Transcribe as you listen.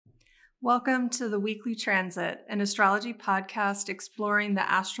Welcome to the Weekly Transit, an astrology podcast exploring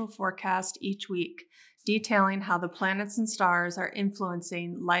the astral forecast each week, detailing how the planets and stars are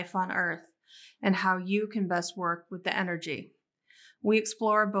influencing life on Earth and how you can best work with the energy. We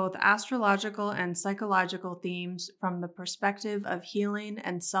explore both astrological and psychological themes from the perspective of healing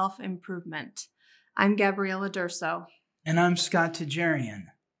and self-improvement. I'm Gabriella Durso. And I'm Scott Tajarian.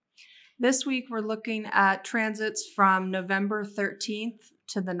 This week, we're looking at transits from November 13th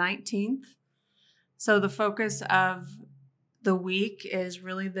to the 19th. So the focus of the week is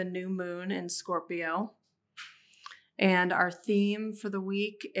really the new moon in Scorpio. And our theme for the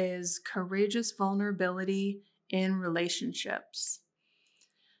week is courageous vulnerability in relationships.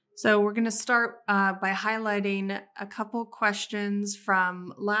 So we're going to start by highlighting a couple questions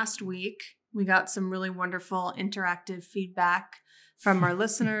from last week. We got some really wonderful interactive feedback from our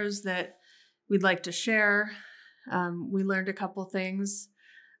listeners that we'd like to share. We learned a couple things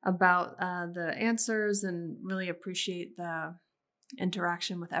about the answers and really appreciate the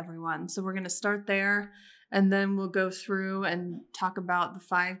interaction with everyone. So we're going to start there, and then we'll go through and talk about the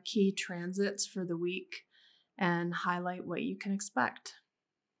 5 key transits for the week and highlight what you can expect.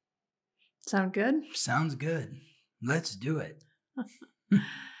 Sound good? Sounds good. Let's do it.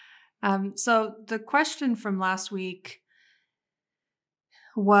 So the question from last week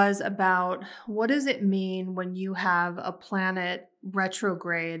was about what does it mean when you have a planet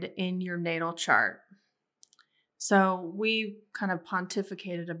retrograde in your natal chart? So we kind of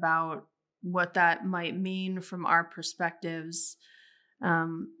pontificated about what that might mean from our perspectives.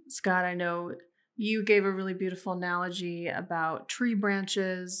 Scott, I know you gave a really beautiful analogy about tree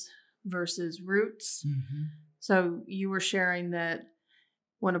branches versus roots. Mm-hmm. So you were sharing that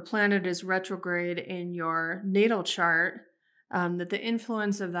when a planet is retrograde in your natal chart, that the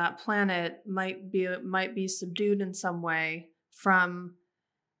influence of that planet might be subdued in some way from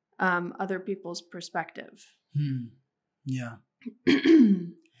other people's perspective. Yeah.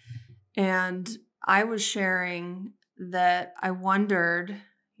 And I was sharing that I wondered,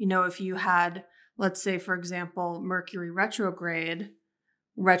 if you had, let's say, for example, Mercury retrograde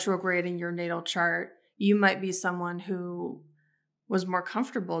in your natal chart, you might be someone who was more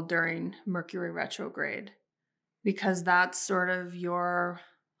comfortable during Mercury retrograde, because that's sort of your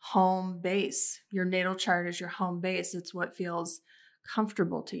home base. Your natal chart is your home base. It's what feels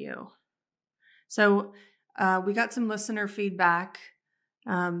comfortable to you. So we got some listener feedback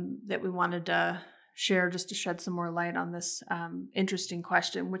that we wanted to share just to shed some more light on this interesting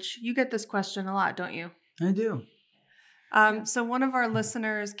question, which you get this question a lot, don't you? I do. So one of our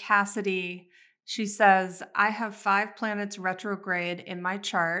listeners, Cassidy, she says, I have 5 planets retrograde in my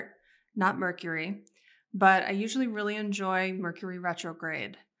chart, not Mercury, but I usually really enjoy Mercury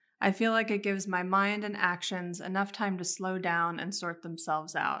retrograde. I feel like it gives my mind and actions enough time to slow down and sort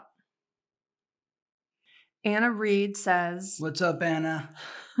themselves out. Anna Reed says... What's up, Anna?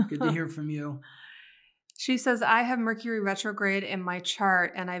 Good to hear from you. She says, I have Mercury retrograde in my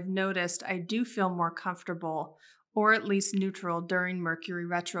chart, and I've noticed I do feel more comfortable, or at least neutral, during Mercury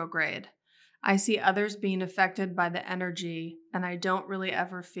retrograde. I see others being affected by the energy, and I don't really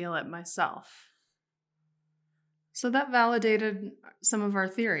ever feel it myself. So that validated some of our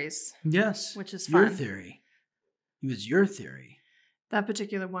theories. Yes. Which is fun. Your theory. It was your theory. That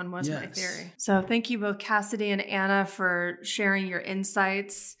particular one was my theory. So thank you both, Cassidy and Anna, for sharing your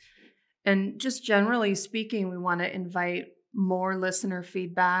insights. And just generally speaking, we want to invite more listener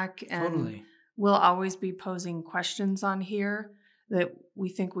feedback. And Totally. We'll always be posing questions on here that we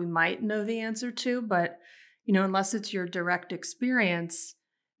think we might know the answer to. But, unless it's your direct experience,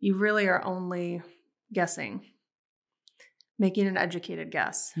 you really are only guessing. Making an educated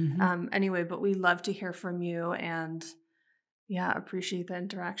guess. Mm-hmm. Anyway, but we love to hear from you and appreciate the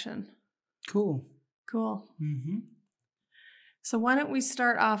interaction. Cool. Mm-hmm. So why don't we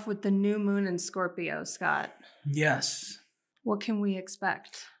start off with the new moon in Scorpio, Scott? Yes. What can we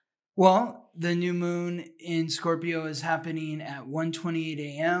expect? Well, the new moon in Scorpio is happening at 1:28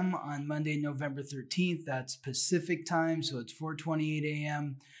 a.m. on Monday, November 13th. That's Pacific time, so it's 4:28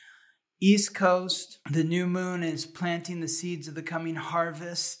 a.m. East Coast. The new moon is planting the seeds of the coming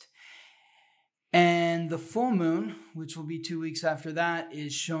harvest. And the full moon, which will be 2 weeks after that,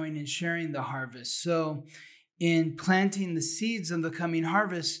 is showing and sharing the harvest. So in planting the seeds of the coming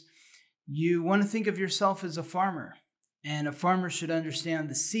harvest, you want to think of yourself as a farmer. And a farmer should understand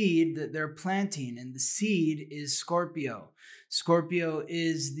the seed that they're planting. And the seed is Scorpio. Scorpio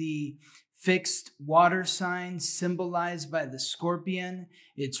is the fixed water sign symbolized by the scorpion.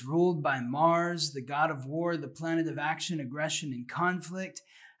 It's ruled by Mars, the god of war, the planet of action, aggression, and conflict,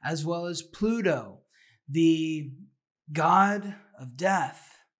 as well as Pluto, the god of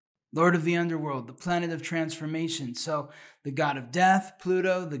death. Lord of the underworld, the planet of transformation. So the god of death,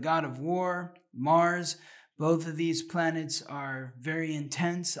 Pluto, the god of war, Mars, both of these planets are very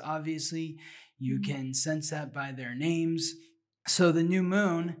intense, obviously. You can sense that by their names. So the new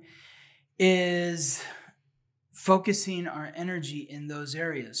moon is focusing our energy in those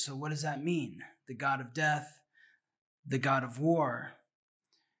areas. So what does that mean? The god of death, the god of war.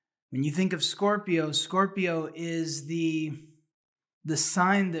 When you think of Scorpio, Scorpio is the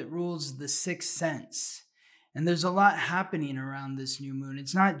sign that rules the sixth sense. And there's a lot happening around this new moon.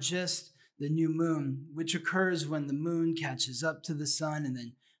 It's not just the new moon, which occurs when the moon catches up to the sun and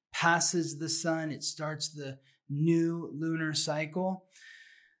then passes the sun. It starts the new lunar cycle.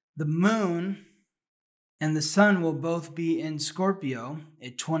 The moon and the sun will both be in Scorpio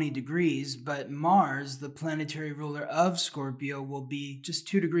at 20 degrees, but Mars, the planetary ruler of Scorpio, will be just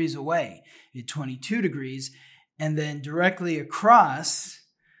 2 degrees away at 22 degrees. And then directly across,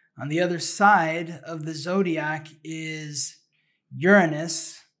 on the other side of the zodiac, is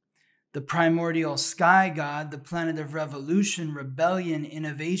Uranus, the primordial sky god, the planet of revolution, rebellion,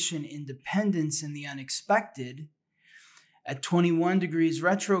 innovation, independence, and the unexpected, at 21 degrees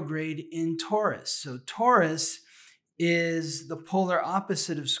retrograde in Taurus. So Taurus is the polar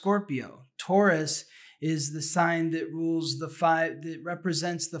opposite of Scorpio. Taurus is the sign that rules that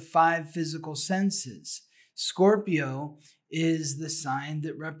represents the 5 physical senses. Scorpio is the sign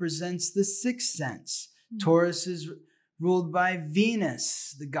that represents the 6th sense. Taurus is ruled by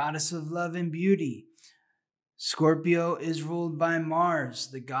Venus, the goddess of love and beauty. Scorpio is ruled by Mars,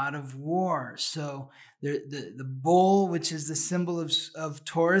 the god of war. So the bull, which is the symbol of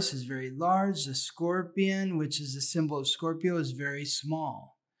Taurus, is very large. The scorpion, which is the symbol of Scorpio, is very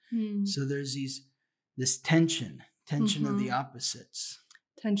small. So there's this tension of the opposites.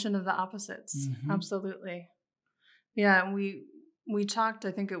 Tension of the opposites. Absolutely. Yeah, we talked,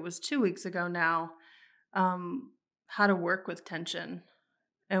 I think it was 2 weeks ago now, how to work with tension.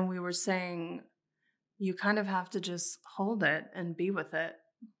 And we were saying you kind of have to just hold it and be with it.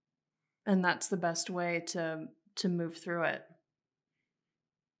 And that's the best way to move through it.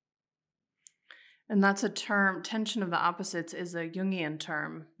 And that's a term, tension of the opposites is a Jungian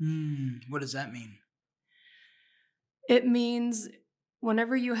term. What does that mean? It means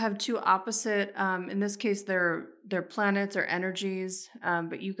whenever you have two opposite, in this case, they're planets or energies,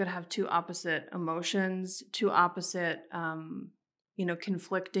 but you could have two opposite emotions, two opposite,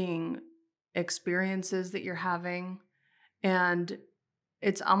 conflicting experiences that you're having. And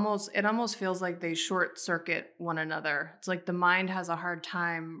it almost feels like they short circuit one another. It's like the mind has a hard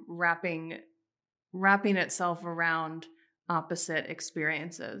time wrapping itself around opposite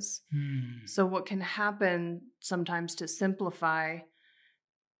experiences. So what can happen sometimes to simplify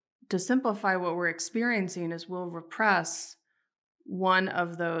what we're experiencing is we'll repress one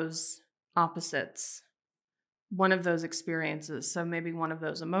of those opposites, one of those experiences. So maybe one of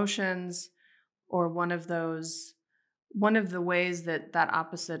those emotions or one of the ways that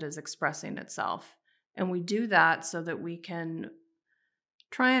opposite is expressing itself. And we do that so that we can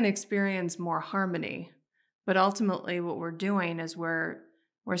try and experience more harmony. But ultimately what we're doing is we're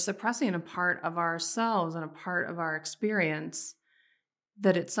suppressing a part of ourselves and a part of our experience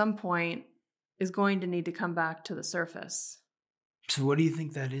that at some point is going to need to come back to the surface. So what do you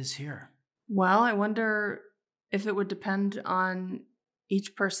think that is here? Well, I wonder if it would depend on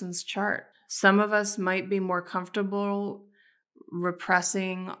each person's chart. Some of us might be more comfortable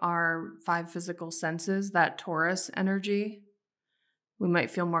repressing our 5 physical senses, that Taurus energy. We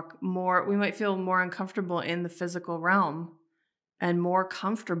might feel more uncomfortable in the physical realm and more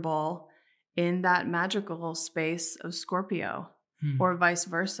comfortable in that magical space of Scorpio, or vice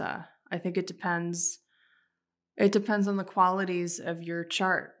versa. I think it depends. It depends on the qualities of your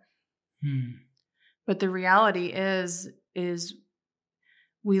chart. But the reality is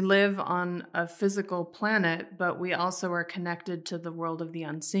we live on a physical planet, but we also are connected to the world of the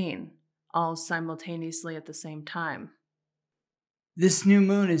unseen, all simultaneously at the same time. This new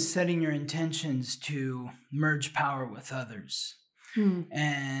moon is setting your intentions to merge power with others.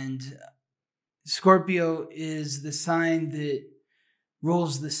 And Scorpio is the sign that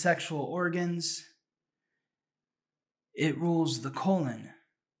rules the sexual organs. It rules the colon.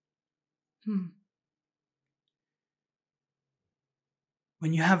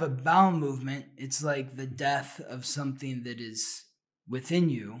 When you have a bowel movement, it's like the death of something that is within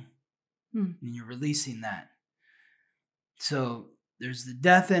you, and you're releasing that. So there's the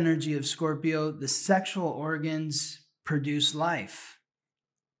death energy of Scorpio. The sexual organs produce life.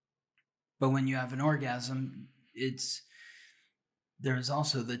 But when you have an orgasm, there's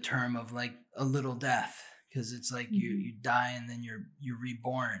also the term of like a little death, because it's like you die and then you're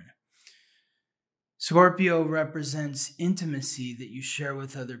reborn. Scorpio represents intimacy that you share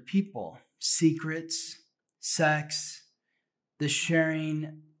with other people, secrets, sex, the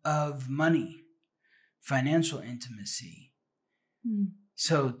sharing of money, financial intimacy.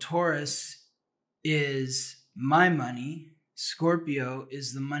 So Taurus is my money. Scorpio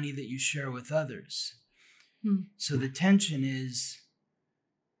is the money that you share with others. So the tension is,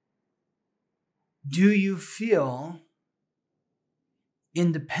 do you feel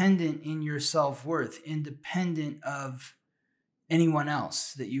independent in your self-worth, independent of anyone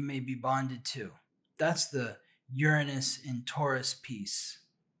else that you may be bonded to? That's the Uranus and Taurus piece.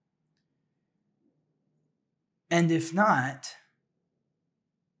 And if not,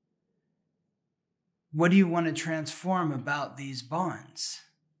 what do you want to transform about these bonds?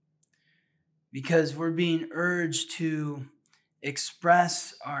 Because we're being urged to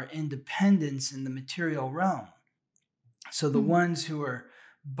express our independence in the material realm. So the ones who are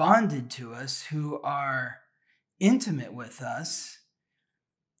bonded to us, who are intimate with us,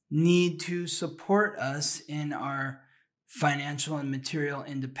 need to support us in our financial and material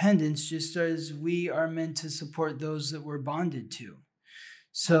independence, just as we are meant to support those that we're bonded to.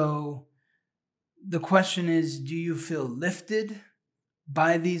 So the question is, do you feel lifted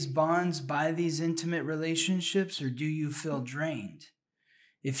by these bonds, by these intimate relationships, or do you feel drained?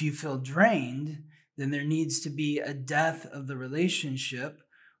 If you feel drained, then there needs to be a death of the relationship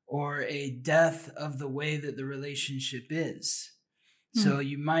or a death of the way that the relationship is. So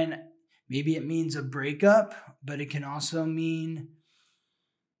you might, maybe it means a breakup, but it can also mean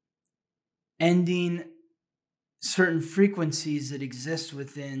ending certain frequencies that exist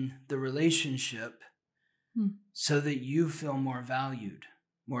within the relationship so that you feel more valued,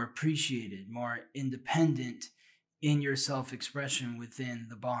 more appreciated, more independent in your self-expression within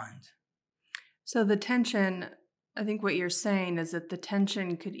the bond. So the tension, I think what you're saying is that the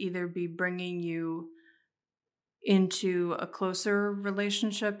tension could either be bringing you into a closer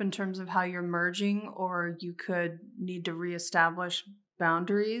relationship in terms of how you're merging, or you could need to reestablish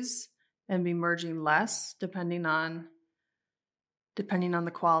boundaries and be merging less depending on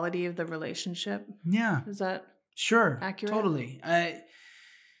the quality of the relationship. Yeah. Is that sure? accurate? Totally. I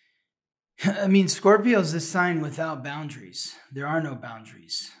mean, Scorpio is the sign without boundaries. There are no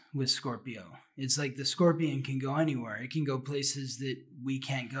boundaries with Scorpio. It's like the scorpion can go anywhere. It can go places that we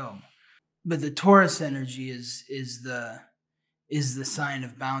can't go. But the Taurus energy is the sign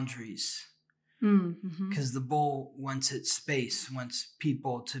of boundaries. Because the bull wants its space, wants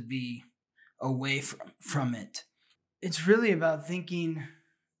people to be away from it. It's really about thinking,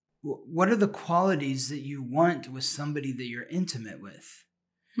 what are the qualities that you want with somebody that you're intimate with?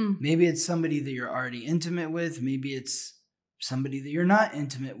 Maybe it's somebody that you're already intimate with. Maybe it's somebody that you're not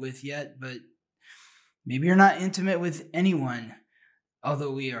intimate with yet, but maybe you're not intimate with anyone.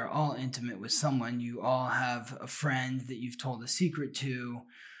 Although we are all intimate with someone, you all have a friend that you've told a secret to,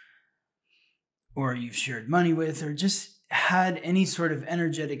 or you've shared money with, or just had any sort of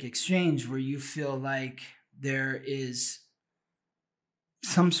energetic exchange where you feel like there is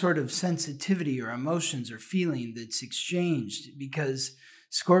some sort of sensitivity or emotions or feeling that's exchanged, because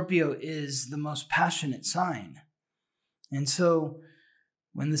Scorpio is the most passionate sign. And so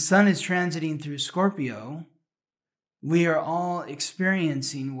when the sun is transiting through Scorpio, we are all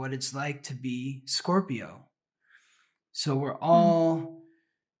experiencing what it's like to be Scorpio. So we're all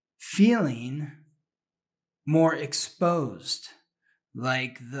feeling more exposed,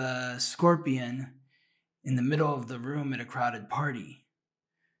 like the scorpion in the middle of the room at a crowded party.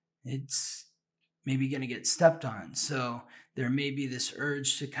 It's maybe going to get stepped on. So there may be this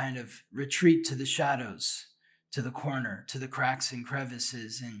urge to kind of retreat to the shadows, to the corner, to the cracks and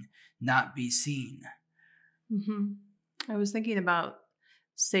crevices, and not be seen. I was thinking about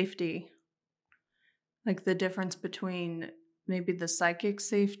safety, like the difference between maybe the psychic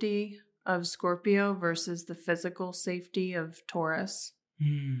safety of Scorpio versus the physical safety of Taurus.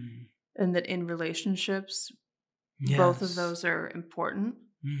 And that in relationships, both of those are important.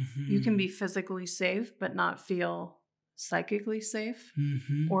 You can be physically safe but not feel psychically safe,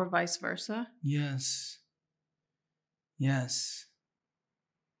 or vice versa. Yes.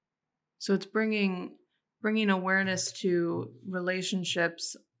 So it's bringing awareness to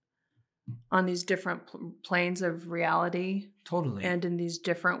relationships on these different planes of reality. Totally. And in these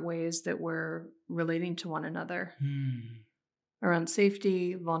different ways that we're relating to one another. Around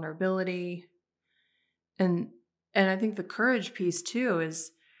safety, vulnerability. And I think the courage piece too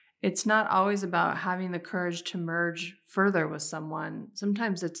is, it's not always about having the courage to merge further with someone.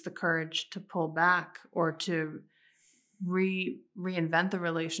 Sometimes it's the courage to pull back or to reinvent the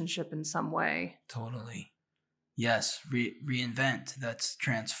relationship in some way. Totally. Yes, reinvent. That's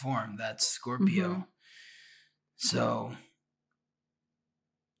transform. That's Scorpio. Mhm. So,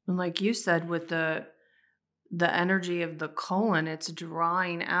 And like you said, with the energy of the colon, it's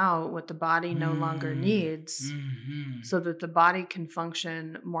drawing out what the body no longer needs mm-hmm. so that the body can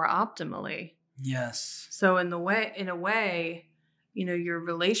function more optimally. Yes. So in a way, your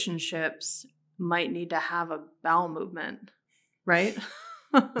relationships might need to have a bowel movement, right?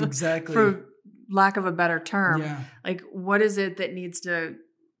 Exactly. For lack of a better term. Yeah. Like, what is it that needs to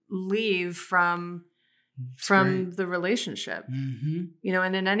leave from Great. the relationship? Mm-hmm.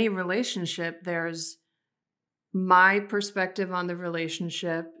 And in any relationship, there's my perspective on the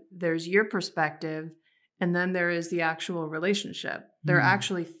relationship, there's your perspective, and then there is the actual relationship. There are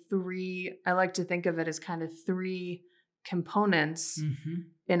actually three, I like to think of it as kind of three components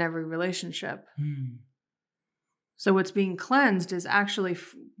in every relationship. So what's being cleansed is actually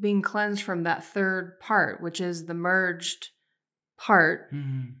being cleansed from that third part, which is the merged part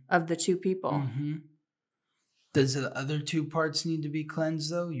of the two people. Does the other two parts need to be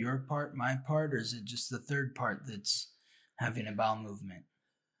cleansed, though? Your part, my part, or is it just the third part that's having a bowel movement?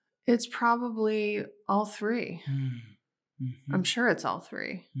 It's probably all three. I'm sure it's all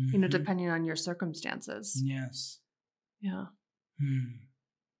three, depending on your circumstances. Yes. Yeah.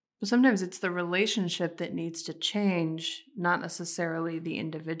 But sometimes it's the relationship that needs to change, not necessarily the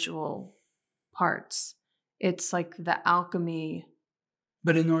individual parts. It's like the alchemy.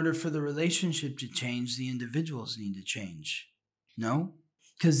 But in order for the relationship to change, the individuals need to change. No?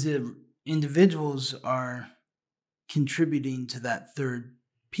 Because the individuals are contributing to that third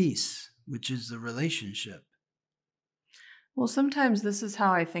piece, which is the relationship. Well, sometimes this is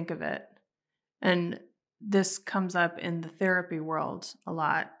how I think of it. And this comes up in the therapy world a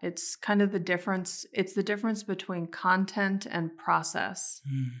lot. It's kind of the difference. It's the difference between content and process.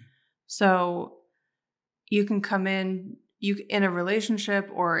 So you can come in a relationship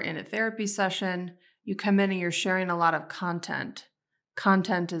or in a therapy session, you come in and you're sharing a lot of content.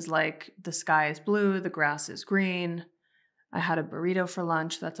 Content is like the sky is blue, the grass is green, I had a burrito for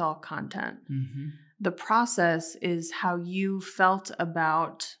lunch. That's all content. The process is how you felt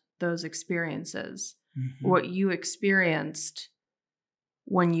about those experiences, what you experienced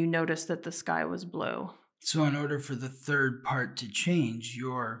when you noticed that the sky was blue. So in order for the third part to change,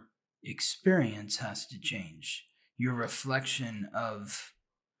 your experience has to change. Your reflection of...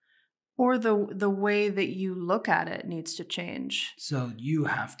 Or the way that you look at it needs to change. So you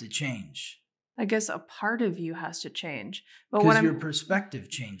have to change. I guess a part of you has to change. Because your perspective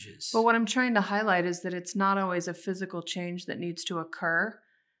changes. But what I'm trying to highlight is that it's not always a physical change that needs to occur.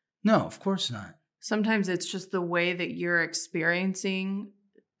 No, of course not. Sometimes it's just the way that you're experiencing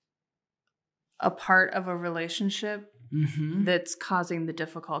a part of a relationship that's causing the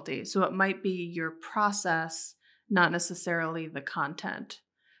difficulty. So it might be your process, not necessarily the content.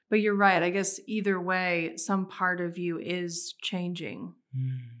 But you're right. I guess either way, some part of you is changing.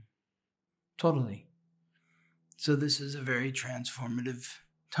 Totally. So this is a very transformative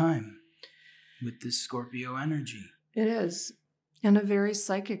time with this Scorpio energy. It is. And a very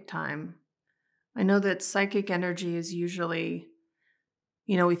psychic time. I know that psychic energy is usually,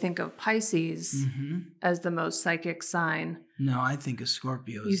 we think of Pisces as the most psychic sign. No, I think of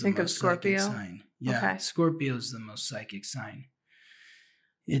Scorpio as the most psychic sign. Yeah, okay. Scorpio is the most psychic sign.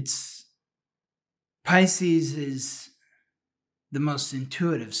 Pisces is the most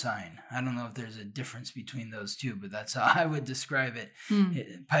intuitive sign. I don't know if there's a difference between those two, but that's how I would describe it.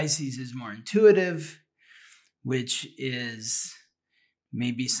 Pisces is more intuitive, which is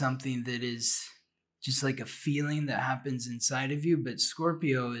maybe something that is just like a feeling that happens inside of you. But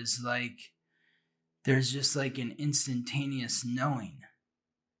Scorpio is like, there's just like an instantaneous knowing.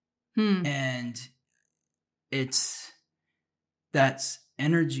 And that's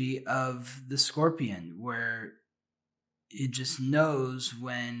energy of the Scorpion, where it just knows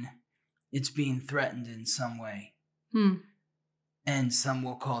when it's being threatened in some way. And some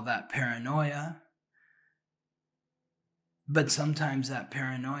will call that paranoia. But sometimes that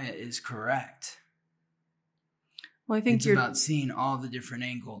paranoia is correct. Well, I think it's about seeing all the different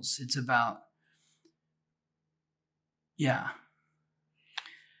angles. It's about, Yeah,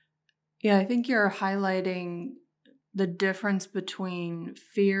 I think you're highlighting the difference between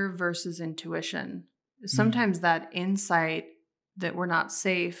fear versus intuition. Sometimes that insight that we're not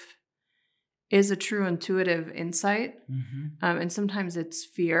safe is a true intuitive insight. And sometimes it's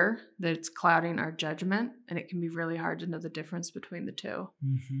fear that's clouding our judgment, and it can be really hard to know the difference between the two.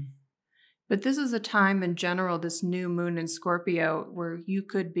 But this is a time in general, this new moon in Scorpio, where you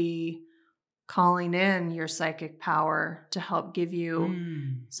could be calling in your psychic power to help give you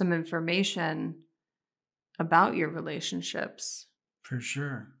some information about your relationships. For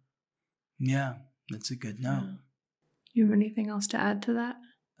sure. Yeah, that's a good note. Yeah. You have anything else to add to that?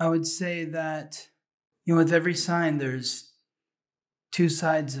 I would say that, with every sign, there's two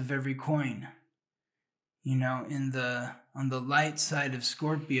sides of every coin. On the light side of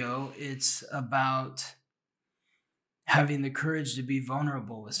Scorpio, it's about having the courage to be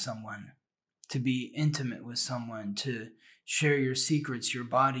vulnerable with someone, to be intimate with someone, to share your secrets, your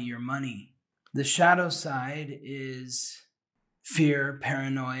body, your money. The shadow side is fear,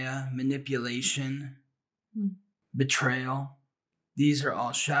 paranoia, manipulation, betrayal. These are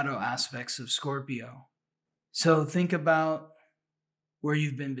all shadow aspects of Scorpio. So think about where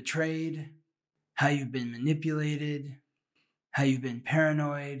you've been betrayed, how you've been manipulated, how you've been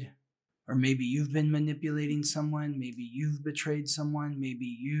paranoid, or maybe you've been manipulating someone, maybe you've betrayed someone,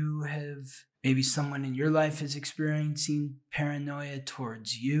 maybe someone in your life is experiencing paranoia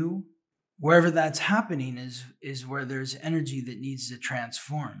towards you. Wherever that's happening is where there's energy that needs to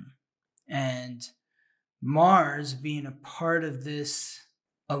transform. And Mars being a part of this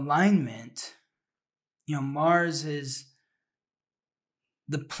alignment, Mars is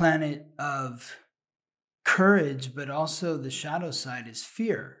the planet of courage, but also the shadow side is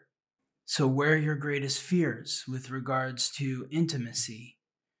fear. So where are your greatest fears with regards to intimacy?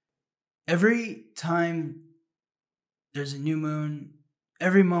 Every time there's a new moon,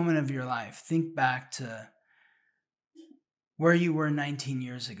 every moment of your life, think back to where you were 19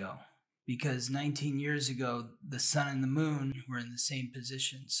 years ago. Because 19 years ago, the sun and the moon were in the same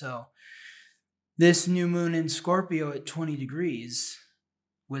position. So this new moon in Scorpio at 20 degrees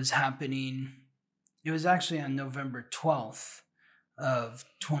was happening. It was actually on November 12th of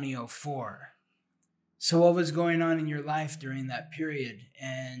 2004. So what was going on in your life during that period?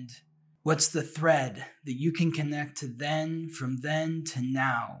 And what's the thread that you can connect to from then to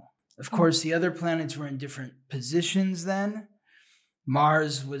now? Of course, the other planets were in different positions then.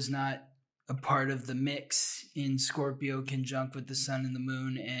 Mars was not a part of the mix in Scorpio conjunct with the sun and the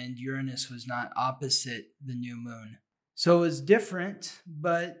moon, and Uranus was not opposite the new moon. So it was different,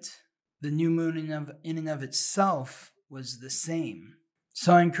 but the new moon in and of itself was the same.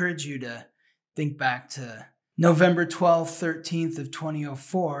 So I encourage you to think back to November 12th, 13th of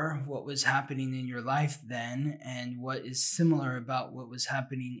 2004, what was happening in your life then, and what is similar about what was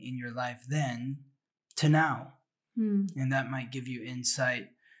happening in your life then to now. And that might give you insight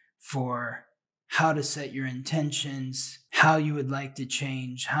for how to set your intentions, how you would like to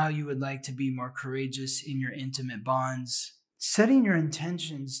change, how you would like to be more courageous in your intimate bonds. Setting your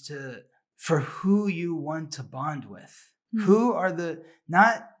intentions for who you want to bond with. Who are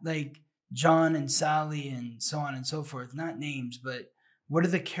not like John and Sally and so on and so forth, not names, but what are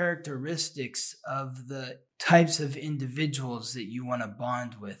the characteristics of the types of individuals that you want to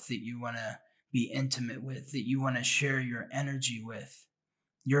bond with, that you want to be intimate with, that you want to share your energy with,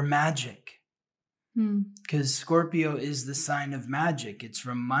 your magic. Because Scorpio is the sign of magic. It's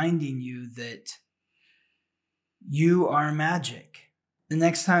reminding you that you are magic. The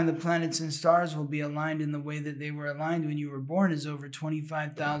next time the planets and stars will be aligned in the way that they were aligned when you were born is over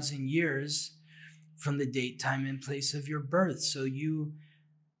 25,000 years from the date, time, and place of your birth. So you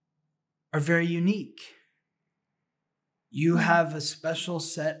are very unique. You have a special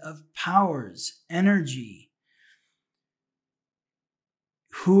set of powers, energy.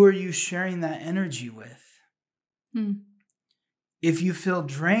 Who are you sharing that energy with? If you feel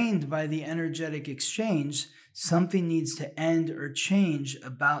drained by the energetic exchange, something needs to end or change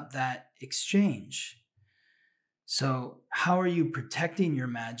about that exchange. So how are you protecting your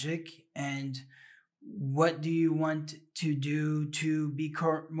magic, and what do you want to do to be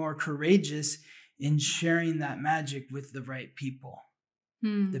more courageous in sharing that magic with the right people,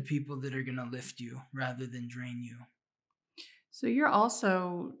 the people that are going to lift you rather than drain you? So you're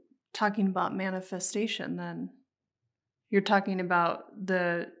also talking about manifestation then. You're talking about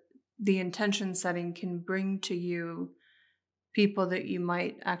the intention setting can bring to you people that you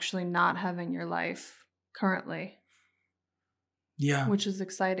might actually not have in your life currently. Yeah. Which is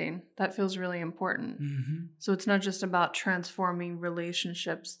exciting. That feels really important. So it's not just about transforming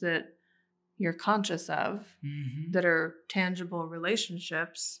relationships that you're conscious of, that are tangible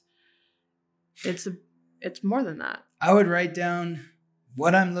relationships. It's more than that. I would write down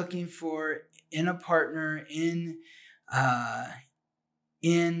what I'm looking for in a partner in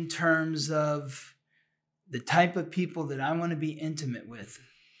terms of the type of people that I want to be intimate with.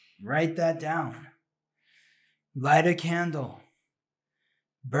 Write that down. Light a candle.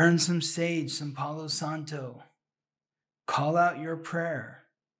 Burn some sage, some Palo Santo. Call out your prayer.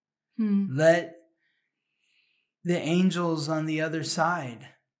 Let the angels on the other side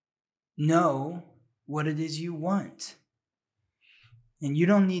know what it is you want. And you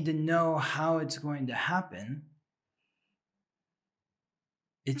don't need to know how it's going to happen.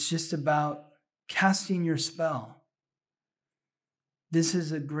 It's just about casting your spell. This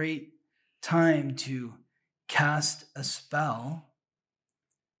is a great time to cast a spell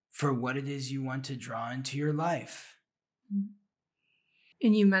for what it is you want to draw into your life.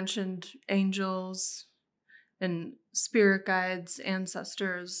 And you mentioned angels and spirit guides,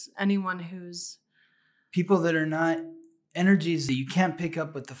 ancestors, anyone who's... People that are not energies that you can't pick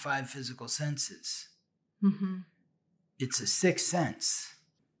up with the 5 physical senses. Mm-hmm. It's a 6th sense.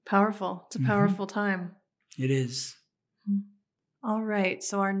 Powerful. It's a powerful time. It is. All right.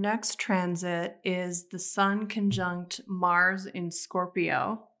 So our next transit is the Sun conjunct Mars in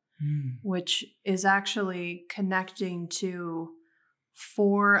Scorpio, which is actually connecting to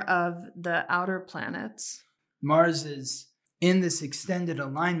 4 of the outer planets. Mars is in this extended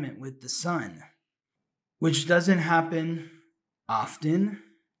alignment with the Sun, which doesn't happen often,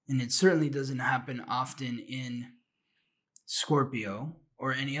 and it certainly doesn't happen often in Scorpio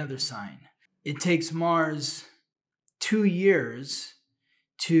or any other sign. It takes Mars 2 years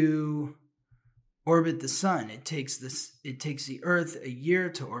to orbit the Sun. It takes the Earth a year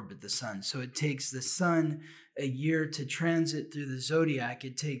to orbit the Sun. So it takes the Sun a year to transit through the zodiac.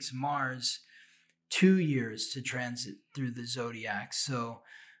 It takes Mars 2 years to transit through the zodiac. So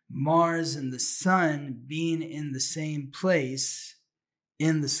Mars and the Sun being in the same place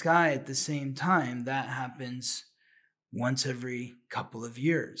in the sky at the same time, that happens once every couple of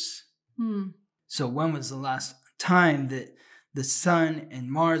years. So when was the last time that the Sun and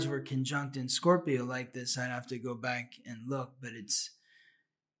Mars were conjunct in Scorpio like this? I'd have to go back and look, but it's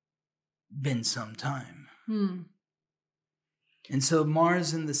been some time. And so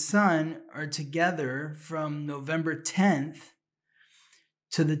Mars and the Sun are together from November 10th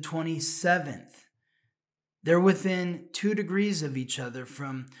to the 27th. They're within 2 degrees of each other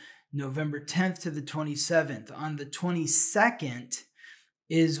from November 10th to the 27th. On the 22nd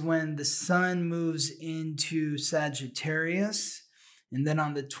is when the Sun moves into Sagittarius. And then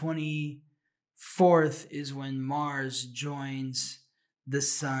on the 24th is when Mars joins the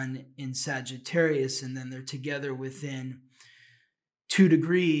Sun in Sagittarius. And then they're together within 2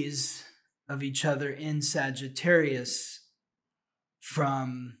 degrees of each other in Sagittarius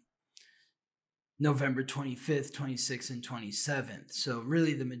from November 25th, 26th, and 27th. So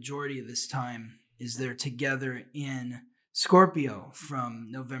really the majority of this time is they're together in Scorpio from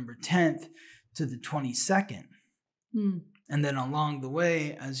November 10th to the 22nd. And then along the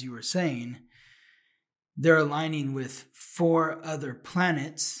way, as you were saying, they're aligning with 4 other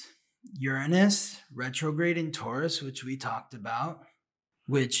planets. Uranus, retrograde in Taurus, which we talked about,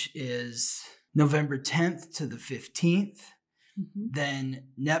 which is November 10th to the 15th. Then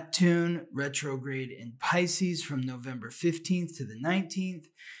Neptune, retrograde in Pisces from November 15th to the 19th.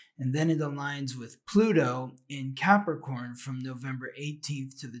 And then it aligns with Pluto in Capricorn from November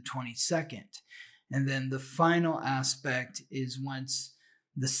 18th to the 22nd. And then the final aspect is once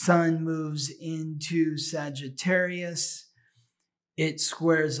the Sun moves into Sagittarius, it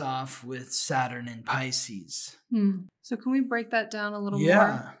squares off with Saturn in Pisces. So can we break that down a little more?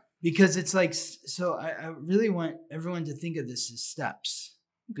 Yeah, because it's like, so I really want everyone to think of this as steps.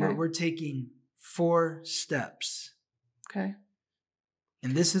 Okay. We're taking 4 steps. Okay.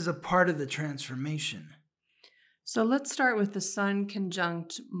 And this is a part of the transformation. So let's start with the Sun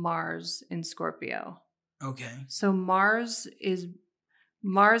conjunct Mars in Scorpio. Okay. So Mars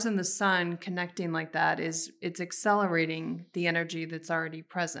and the Sun connecting like that it's accelerating the energy that's already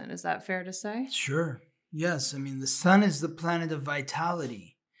present. Is that fair to say? Sure. Yes. I mean, the Sun is the planet of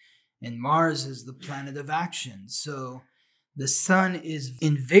vitality and Mars is the planet of action. So the Sun is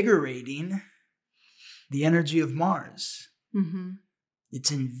invigorating the energy of Mars. It's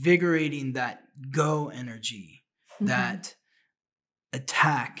invigorating that go energy, that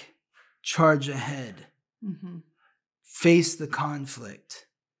attack, charge ahead, face the conflict.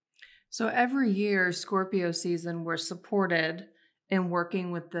 So every year, Scorpio season, we're supported in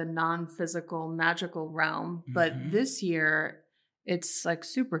working with the non-physical magical realm. But this year, it's like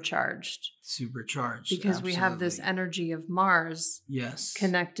supercharged. Because we have this energy of Mars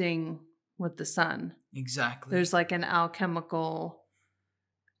connecting with the Sun. Exactly. There's like an alchemical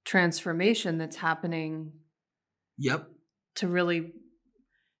transformation that's happening. To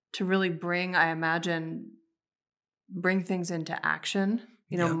really bring, I imagine, bring things into action.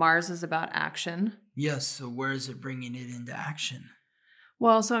 You know, Mars is about action. Yes. So where is it bringing it into action?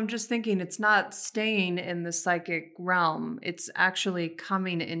 Well, so I'm just thinking it's not staying in the psychic realm. It's actually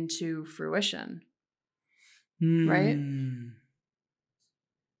coming into fruition. Right?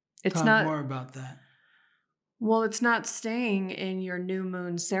 It's Talk not more about that. Well, it's not staying in your new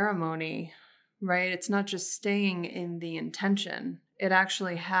moon ceremony, right? It's not just staying in the intention. It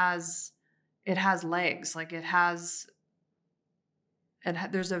actually has legs. Like there's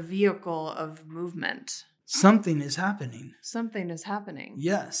a vehicle of movement. Something is happening. Something is happening.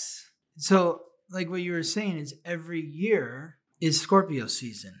 Yes. So, like what you were saying is every year is Scorpio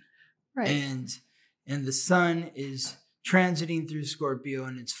season. Right. And the sun is transiting through Scorpio,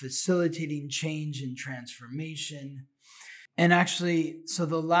 and it's facilitating change and transformation. And actually, so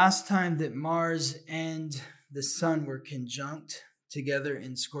the last time that Mars and the sun were conjunct together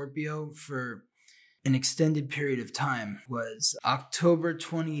in Scorpio for an extended period of time was October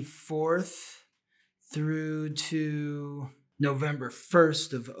 24th through to November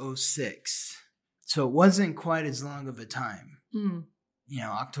 1st of 2006. So it wasn't quite as long of a time.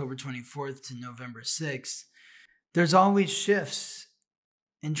 October 24th to November 6th. There's always shifts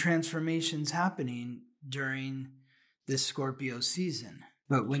and transformations happening during this Scorpio season.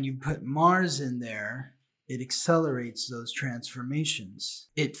 But when you put Mars in there, it accelerates those transformations.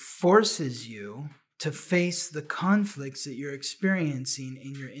 It forces you to face the conflicts that you're experiencing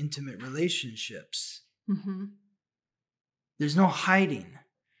in your intimate relationships. Mm-hmm. There's no hiding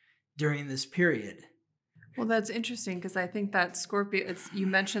during this period. Well, that's interesting because I think that Scorpio, you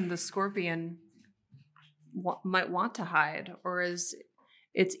mentioned the scorpion might want to hide, or it's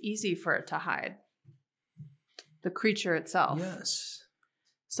easy for it to hide. The creature itself. Yes.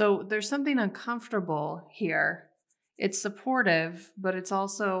 So there's something uncomfortable here. It's supportive, but it's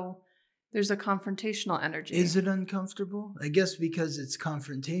also, there's a confrontational energy. Is it uncomfortable? I guess because it's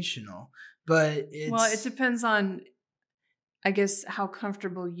confrontational, but it's... Well, it depends on, I guess, how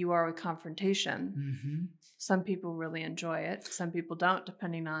comfortable you are with confrontation. Mm-hmm. Some people really enjoy it. Some people don't,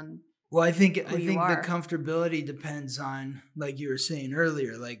 depending on Well, I think the are. comfortability depends on, like you were saying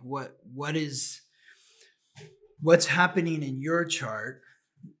earlier, like what's happening in your chart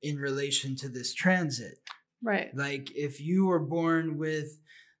in relation to this transit. Right. Like if you were born with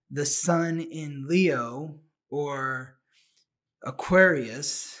the sun in Leo or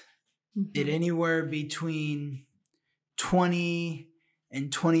Aquarius, at anywhere between 20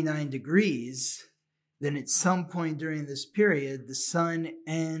 and 29 degrees, then at some point during this period, the sun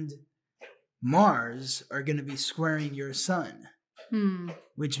and Mars are going to be squaring your sun,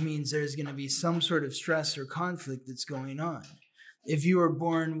 which means there's going to be some sort of stress or conflict that's going on. If you were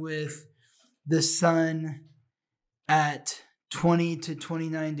born with the sun at 20 to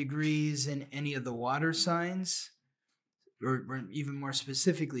 29 degrees in any of the water signs, or even more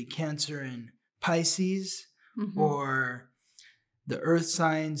specifically, Cancer and Pisces, or the earth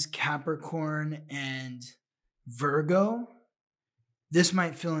signs, Capricorn and Virgo, this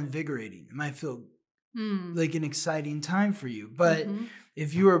might feel invigorating. It might feel like an exciting time for you. But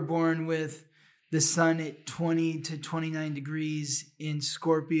if you were born with the sun at 20 to 29 degrees in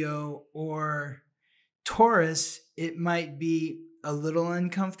Scorpio or Taurus, it might be a little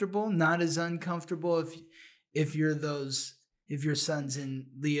uncomfortable. Not as uncomfortable if your son's in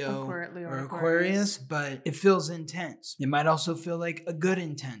Leo or Aquarius, but it feels intense. It might also feel like a good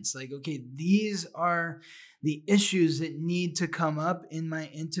intense. Like, okay, these are the issues that need to come up in my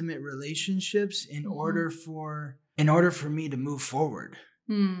intimate relationships in order for me to move forward.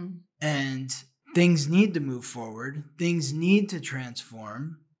 And things need to move forward. Things need to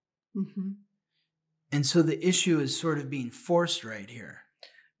transform. And so the issue is sort of being forced right here.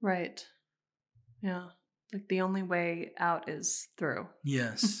 Right. Yeah. Like the only way out is through.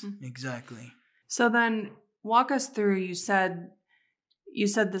 Yes, exactly. So then walk us through, you said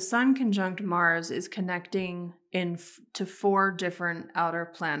the sun conjunct Mars is connecting to 4 different outer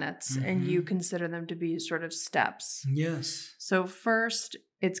planets, and you consider them to be sort of steps. Yes. So first,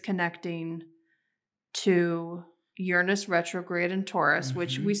 it's connecting to Uranus retrograde in Taurus,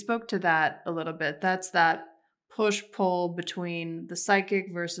 which we spoke to that a little bit. That's that push-pull between the psychic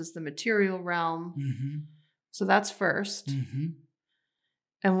versus the material realm. So that's first.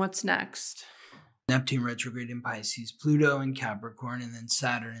 And what's next? Neptune retrograde in Pisces, Pluto in Capricorn, and then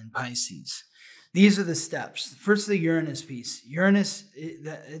Saturn in Pisces. These are the steps. First, the Uranus piece. Uranus,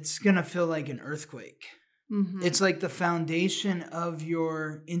 it's going to feel like an earthquake. It's like the foundation of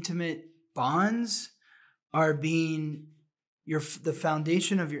your intimate bonds are being, the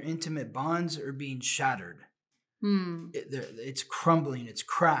foundation of your intimate bonds are being shattered. It's crumbling. It's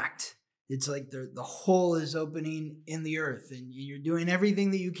cracked. It's like the hole is opening in the earth, and you're doing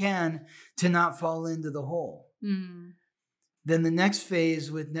everything that you can to not fall into the hole. Then the next phase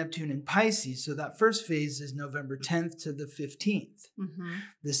with Neptune and Pisces, so that first phase is November 10th to the 15th.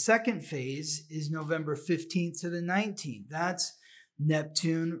 The second phase is November 15th to the 19th. That's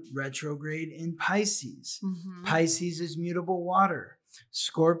Neptune retrograde in Pisces. Mm-hmm. Pisces is mutable water.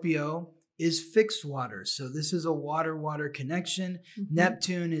 Scorpio is fixed water. So this is a water-water connection. Mm-hmm.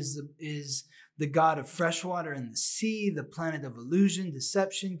 Neptune is the god of fresh water and the sea, the planet of illusion,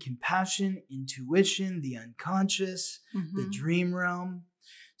 deception, compassion, intuition, the unconscious, the dream realm.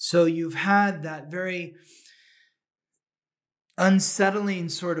 So you've had that very unsettling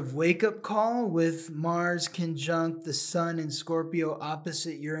sort of wake-up call with Mars conjunct the Sun in Scorpio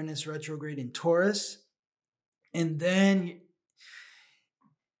opposite Uranus retrograde in Taurus. And then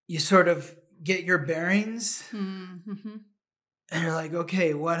you sort of get your bearings Mm-hmm. and you're like,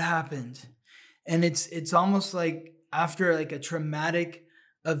 okay, what happened? And it's almost like after like a traumatic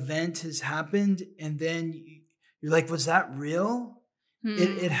event has happened, and then you're like, was that real?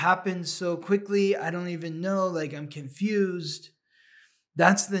 It happened so quickly. I don't even know. Like, I'm confused.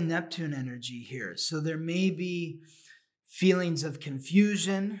 That's the Neptune energy here. So there may be feelings of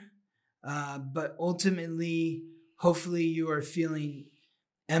confusion, but ultimately, hopefully you are feeling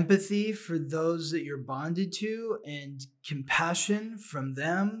empathy for those that you're bonded to and compassion from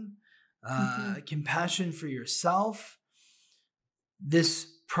them, compassion for yourself. This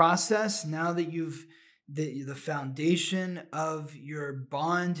process, now that the foundation of your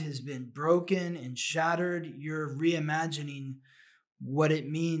bond has been broken and shattered, you're reimagining what it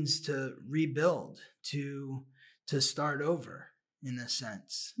means to rebuild, to start over in a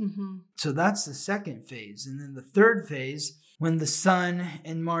sense. Mm-hmm. So that's the second phase. And then the third phase, when the Sun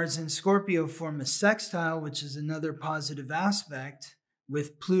and Mars in Scorpio form a sextile, which is another positive aspect,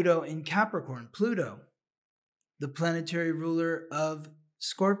 with Pluto in Capricorn. Pluto, the planetary ruler of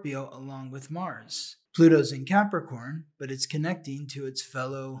Scorpio, along with Mars. Pluto's in Capricorn, but it's connecting to its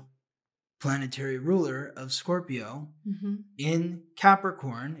fellow planetary ruler of Scorpio. Mm-hmm. In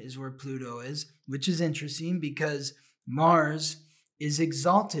Capricorn is where Pluto is, which is interesting because Mars is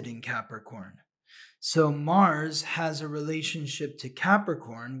exalted in Capricorn. So Mars has a relationship to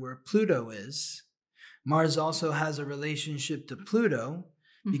Capricorn where Pluto is. Mars also has a relationship to Pluto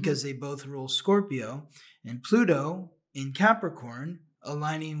because they both rule Scorpio. And Pluto in Capricorn,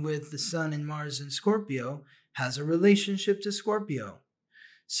 aligning with the Sun and Mars in Scorpio, has a relationship to Scorpio.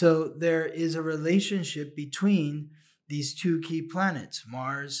 So there is a relationship between these two key planets,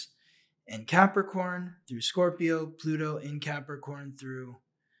 Mars and Capricorn through Scorpio, Pluto in Capricorn through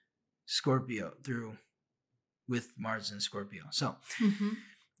Scorpio, with Mars and Scorpio. So,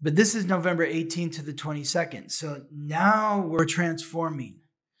 but this is November 18th to the 22nd. So now we're transforming.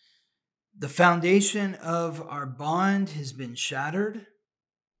 The foundation of our bond has been shattered.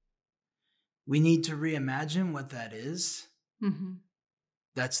 We need to reimagine what that is.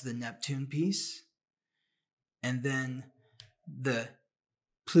 That's the Neptune piece. And then the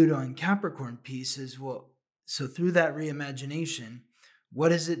Pluto and Capricorn piece is, well, so through that reimagination,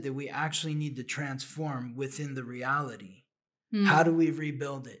 what is it that we actually need to transform within the reality? How do we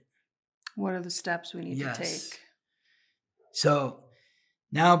rebuild it? What are the steps we need to take? So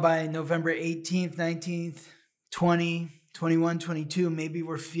now by November 18th, 19th, 20, 21, 22, maybe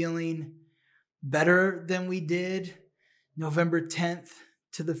we're feeling better than we did November 10th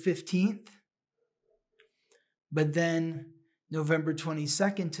to the 15th. But then November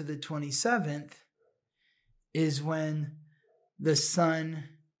 22nd to the 27th is when the Sun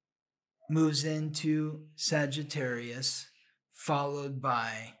moves into Sagittarius, followed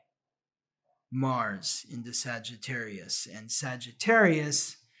by Mars into Sagittarius. And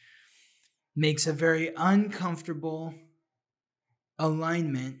Sagittarius makes a very uncomfortable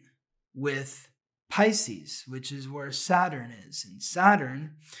alignment with Pisces, which is where Saturn is. And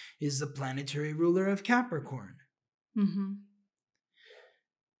Saturn is the planetary ruler of Capricorn.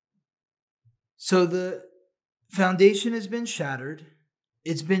 So the foundation has been shattered.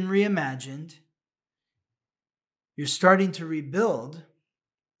 It's been reimagined. You're starting to rebuild.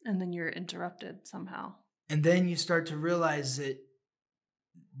 And then you're interrupted somehow. And then you start to realize that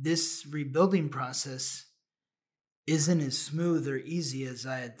this rebuilding process isn't as smooth or easy as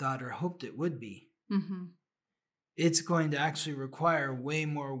I had thought or hoped it would be. It's going to actually require way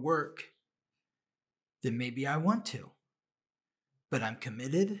more work than maybe I want to. But I'm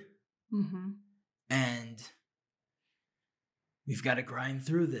committed. And we've got to grind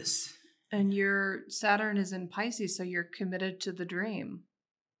through this. And your Saturn is in Pisces, so you're committed to the dream.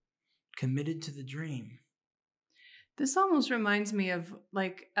 Committed to the dream. This almost reminds me of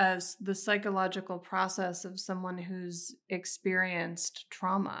like as the psychological process of someone who's experienced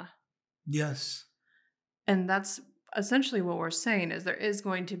trauma. Yes. And that's essentially what we're saying is there is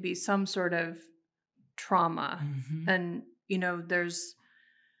going to be some sort of trauma. And, you know,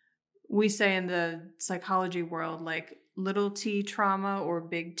 we say in the psychology world, like little t trauma or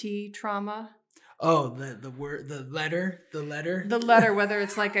big T trauma. Oh, the word, the letter. The letter, whether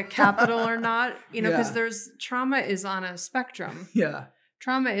it's like a capital or not, because Yeah. there's trauma is on a spectrum. Yeah.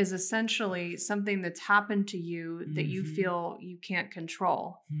 Trauma is essentially something that's happened to you that you Mhm. feel you can't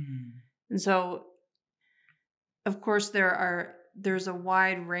control. Hmm. And so, of course, there's a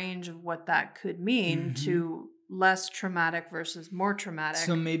wide range of what that could mean Mhm. to less traumatic versus more traumatic.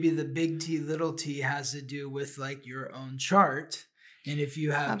 So maybe the big T, little t has to do with like your own chart. And if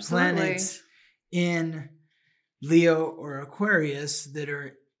you have Absolutely. planets in Leo or Aquarius that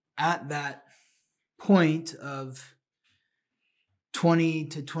are at that point of 20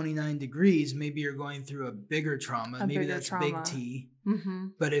 to 29 degrees, maybe you're going through a bigger trauma. Maybe bigger that's trauma. big T. Mm-hmm.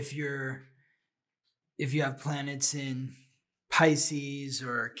 But if you have planets in Pisces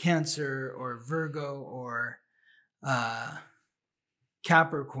or Cancer or Virgo or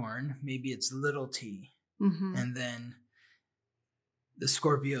Capricorn, maybe it's little t. Mm-hmm. And then the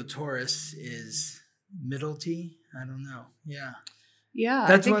Scorpio Taurus is middle T. I don't know. Yeah. Yeah.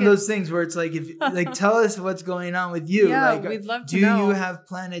 That's one of those things where it's like, if like, tell us what's going on with you. Yeah, like, we'd love to do know. you have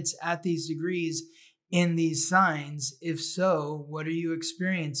planets at these degrees in these signs? If so, what are you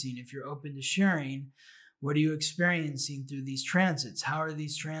experiencing? If you're open to sharing, what are you experiencing through these transits? How are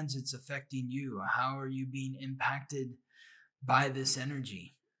these transits affecting you? How are you being impacted by this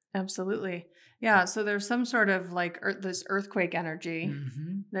energy? Absolutely. Yeah. So there's some sort of like this earthquake energy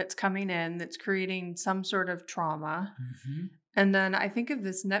Mm-hmm. that's coming in that's creating some sort of trauma. Mm-hmm. And then I think of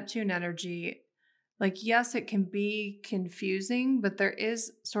this Neptune energy, like, yes, it can be confusing, but there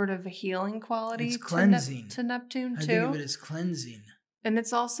is sort of a healing quality It's cleansing. to Neptune too. I think of it as cleansing. And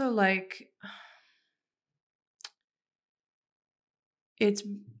it's also like, it's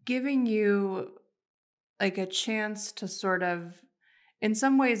giving you like a chance to sort of, in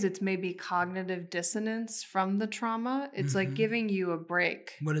some ways, it's maybe cognitive dissonance from the trauma. It's like giving you a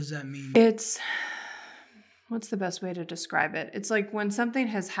break. What does that mean? What's the best way to describe it? It's like when something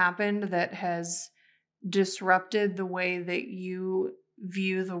has happened that has disrupted the way that you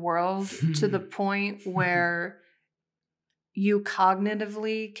view the world to the point where you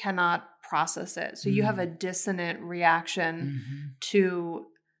cognitively cannot process it. So you have a dissonant reaction to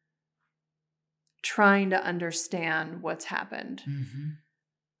trying to understand what's happened.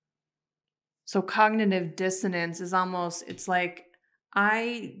 So cognitive dissonance is almost, it's like,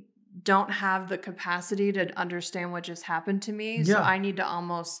 I don't have the capacity to understand what just happened to me. Yeah. So I need to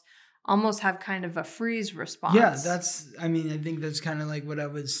almost have kind of a freeze response. Yeah, I think that's kind of like what I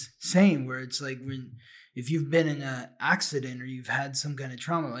was saying, where it's like if you've been in an accident or you've had some kind of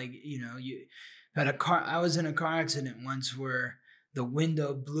trauma, like, you had I was in a car accident once where the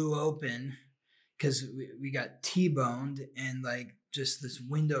window blew open because we got T-boned, and like just this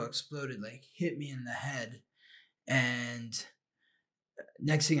window exploded, like hit me in the head. And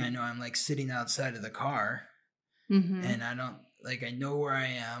next thing I know, I'm like sitting outside of the car, and I know where I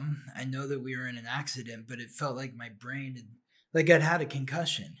am. I know that we were in an accident, but it felt like my brain I'd had a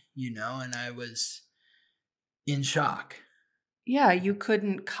concussion, and I was in shock. Yeah, you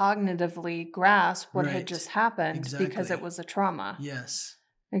couldn't cognitively grasp what Right. had just happened because Exactly. it was a trauma. Yes.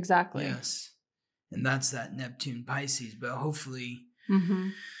 Exactly. Yes. And that's that Neptune Pisces, but hopefully Mm-hmm.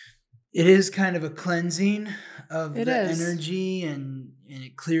 it is kind of a cleansing of It the is. energy, and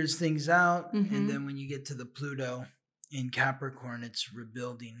it clears things out. Mhm. And then when you get to the Pluto in Capricorn, it's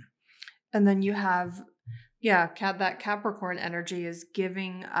rebuilding. And then you have, that Capricorn energy is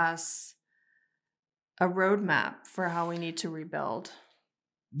giving us a roadmap for how we need to rebuild.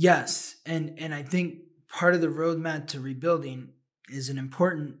 Yes. And I think part of the roadmap to rebuilding is an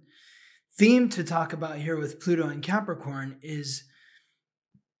important theme to talk about here with Pluto and Capricorn is,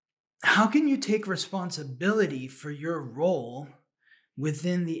 how can you take responsibility for your role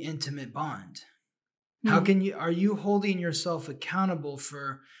within the intimate bond? Are you holding yourself accountable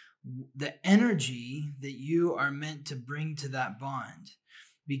for the energy that you are meant to bring to that bond?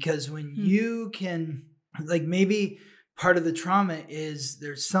 Because when you can, like, maybe part of the trauma is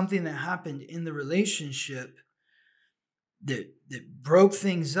there's something that happened in the relationship that broke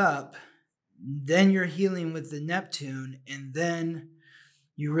things up. Then you're healing with the Neptune, and then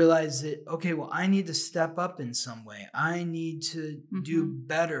you realize that, okay, well, I need to step up in some way. I need to do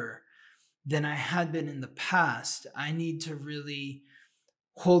better than I had been in the past. I need to really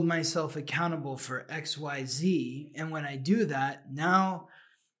hold myself accountable for X, Y, Z. And when I do that, now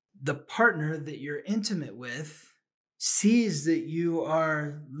the partner that you're intimate with sees that you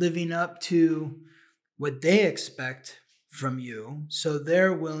are living up to what they expect from you. So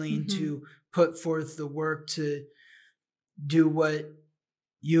they're willing to put forth the work to do what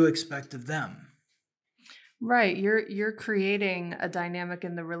you expect of them. Right. You're creating a dynamic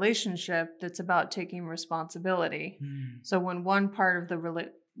in the relationship that's about taking responsibility. So when one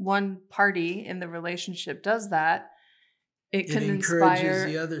party in the relationship does that, it can encourages inspire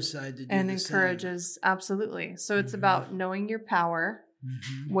the other side to do and the encourages, absolutely. So it's Mhm. about knowing your power,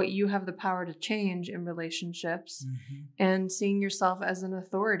 same. what you have the power to change in relationships, Mhm. and seeing yourself as an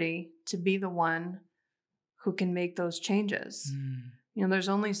authority to be the one who can make those changes. Mm. You know, there's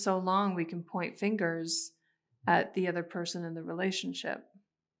only so long we can point fingers at the other person in the relationship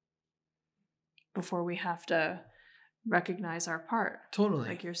before we have to recognize our part, Totally.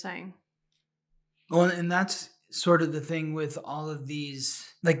 like you're saying. Well, and that's sort of the thing with all of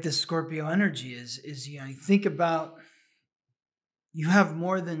these, like the Scorpio energy is you know, you think about, you have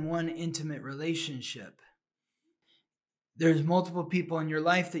more than one intimate relationship. There's multiple people in your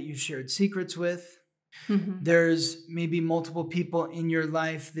life that you've shared secrets with. Mm-hmm. There's maybe multiple people in your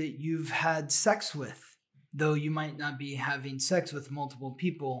life that you've had sex with, though you might not be having sex with multiple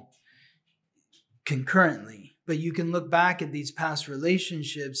people concurrently. But you can look back at these past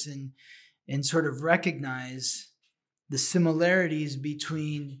relationships and sort of recognize the similarities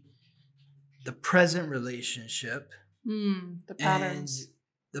between the present relationship The patterns. and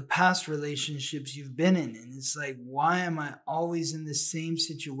the past relationships you've been in. And it's like, why am I always in the same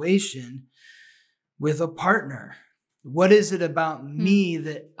situation with a partner? What is it about me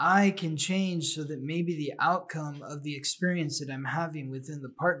that I can change so that maybe the outcome of the experience that I'm having within the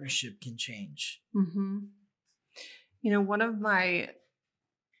partnership can change? Mm-hmm. You know, one of my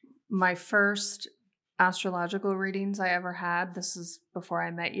first astrological readings I ever had, this is before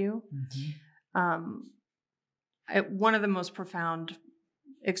I met you, one of the most profound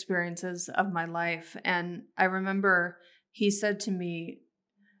experiences of my life. And I remember he said to me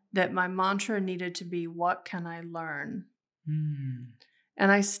that my mantra needed to be, what can I learn?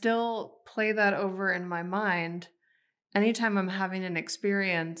 And I still play that over in my mind anytime I'm having an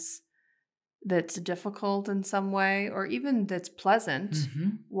experience that's difficult in some way, or even that's pleasant.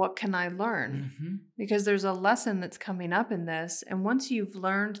 What can I learn? Because there's a lesson that's coming up in this. And once you've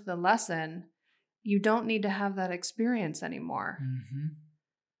learned the lesson, you don't need to have that experience anymore.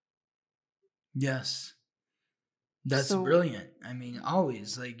 Yes. That's brilliant. I mean,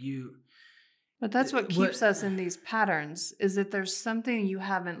 always like you. But that's what keeps us in these patterns, is that there's something you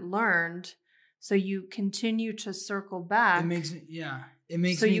haven't learned. So you continue to circle back. It makes me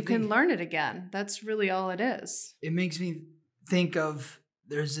so you can learn it again. That's really all it is. It makes me think of,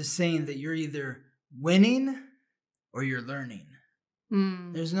 there's this saying that you're either winning or you're learning.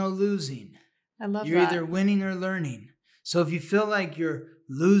 There's no losing. I love you're that. You're either winning or learning. So if you feel like you're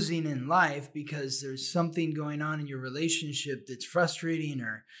losing in life because there's something going on in your relationship that's frustrating,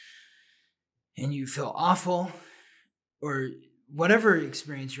 and you feel awful, or whatever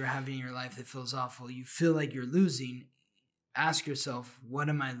experience you're having in your life that feels awful, you feel like you're losing, ask yourself, what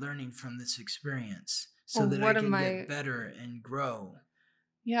am I learning from this experience so that I can get better and grow?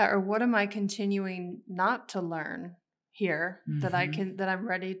 Yeah, or what am I continuing not to learn here that I'm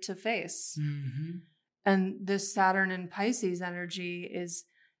ready to face? And this Saturn and Pisces energy is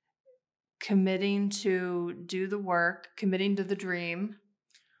committing to do the work, committing to the dream.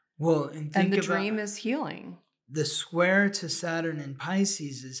 Well, and the dream is healing. The square to Saturn and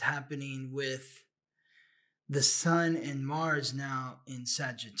Pisces is happening with the Sun and Mars now in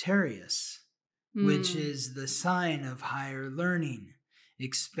Sagittarius, which is the sign of higher learning,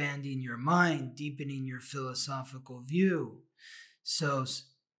 expanding your mind, deepening your philosophical view. So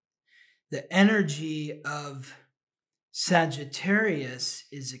the energy of Sagittarius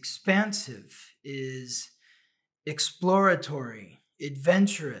is expansive, is exploratory,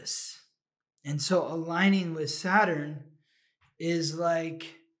 adventurous. And so aligning with Saturn is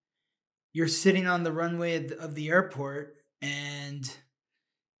like you're sitting on the runway of the airport and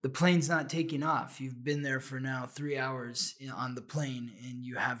the plane's not taking off. You've been there for now 3 hours on the plane and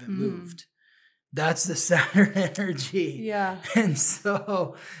you haven't moved. That's the Saturn energy. Yeah. And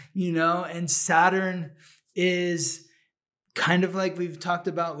so, and Saturn is kind of like we've talked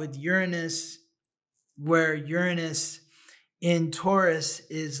about with Uranus, where Uranus in Taurus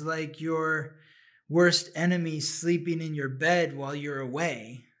is like your worst enemy sleeping in your bed while you're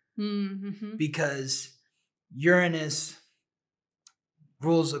away. Because Uranus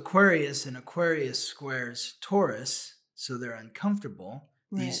rules Aquarius and Aquarius squares Taurus, so they're uncomfortable,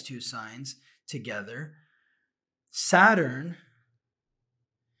 these two signs together. Saturn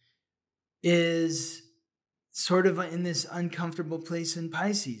is sort of in this uncomfortable place in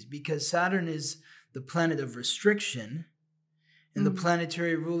Pisces because Saturn is the planet of restriction, and the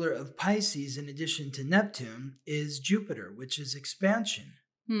planetary ruler of Pisces, in addition to Neptune, is Jupiter, which is expansion.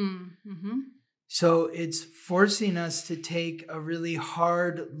 So it's forcing us to take a really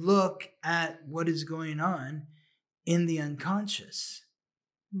hard look at what is going on in the unconscious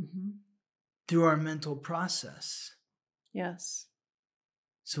through our mental process. Yes.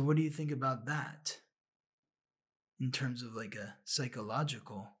 So what do you think about that in terms of like a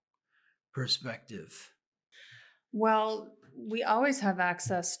psychological perspective? Well, we always have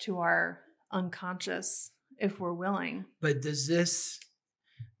access to our unconscious if we're willing. But does this,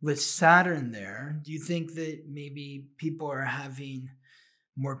 with Saturn there, do you think that maybe people are having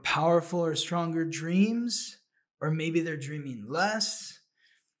more powerful or stronger dreams? Or maybe they're dreaming less?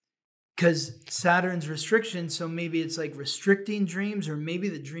 Because Saturn's restriction, so maybe it's like restricting dreams, or maybe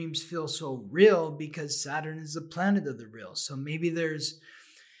the dreams feel so real because Saturn is the planet of the real. So maybe there's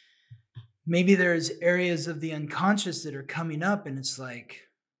areas of the unconscious that are coming up and it's like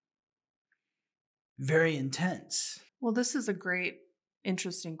very intense. Well, this is a great,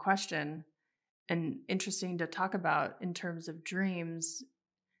 interesting question, and interesting to talk about in terms of dreams.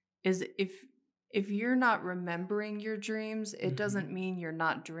 Is if you're not remembering your dreams, it doesn't mean you're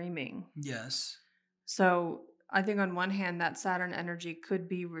not dreaming. Yes. So I think on one hand, that Saturn energy could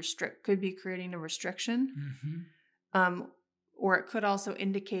be creating a restriction, or it could also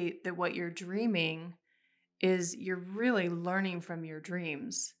indicate that what you're dreaming is you're really learning from your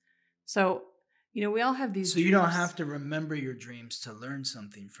dreams. So, we all have these. So you don't have to remember your dreams to learn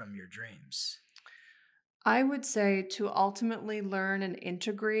something from your dreams. I would say to ultimately learn and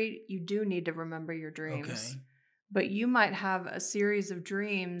integrate, you do need to remember your dreams. Okay. But you might have a series of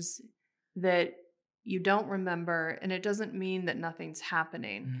dreams that you don't remember, and it doesn't mean that nothing's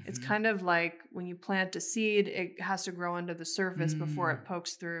happening. It's kind of like when you plant a seed, it has to grow under the surface before it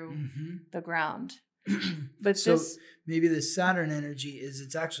pokes through the ground. But so maybe the Saturn energy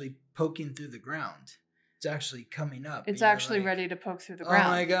it's actually poking through the ground. It's actually coming up. It's actually like, ready to poke through the ground. Oh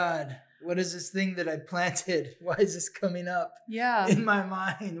my God. What is this thing that I planted? Why is this coming up in my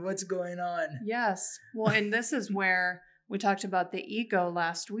mind? What's going on? Yes. Well, and this is where we talked about the ego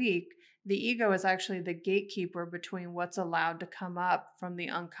last week. The ego is actually the gatekeeper between what's allowed to come up from the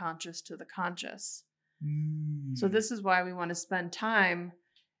unconscious to the conscious. So this is why we want to spend time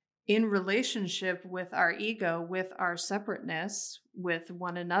in relationship with our ego, with our separateness, with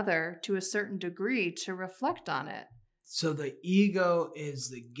one another to a certain degree to reflect on it. So the ego is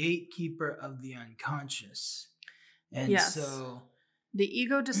the gatekeeper of the unconscious. And so the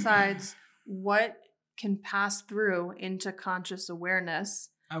ego decides what can pass through into conscious awareness.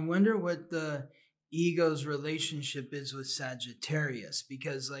 I wonder what the ego's relationship is with Sagittarius,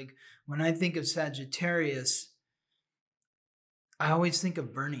 because like when I think of Sagittarius, I always think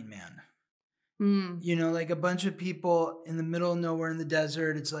of Burning Man. Like a bunch of people in the middle of nowhere in the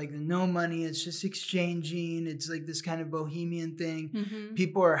desert. It's like no money. It's just exchanging. It's like this kind of bohemian thing.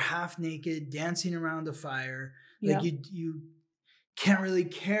 People are half naked, dancing around a fire. Like you can't really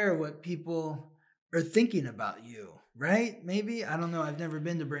care what people are thinking about you, right? Maybe, I don't know. I've never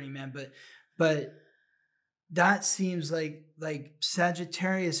been to Burning Man, but that seems like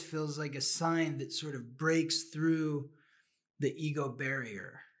Sagittarius feels like a sign that sort of breaks through the ego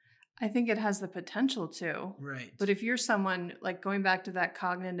barrier. I think it has the potential to. Right. But if you're someone, like going back to that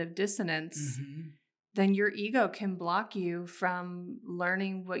cognitive dissonance, then your ego can block you from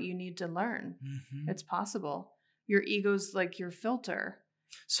learning what you need to learn. It's possible. Your ego's like your filter.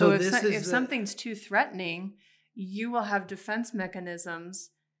 So if something's too threatening, you will have defense mechanisms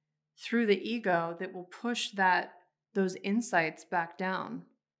through the ego that will push those insights back down,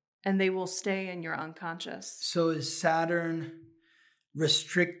 and they will stay in your unconscious. So is Saturn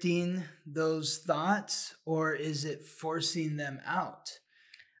restricting those thoughts, or is it forcing them out?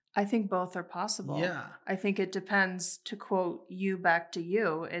 I think both are possible. Yeah. I think it depends, to quote you back to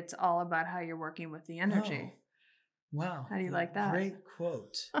you, it's all about how you're working with the energy. Oh, wow. How do you like that? Great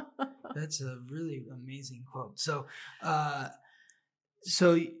quote. That's a really amazing quote. So I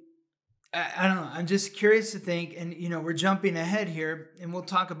don't know. I'm just curious to think, and we're jumping ahead here, and we'll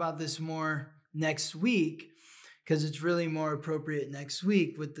talk about this more next week, because it's really more appropriate next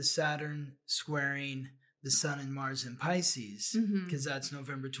week with the Saturn squaring the Sun and Mars in Pisces, because that's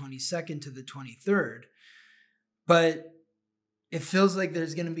November 22nd to the 23rd. But it feels like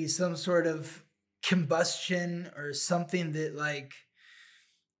there's going to be some sort of combustion or something that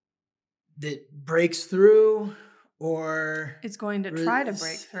breaks through, or it's going to try to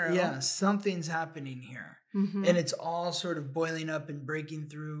break through. Yeah, something's happening here. And it's all sort of boiling up and breaking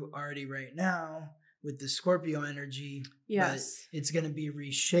through already right now with the Scorpio energy. Yes. But it's going to be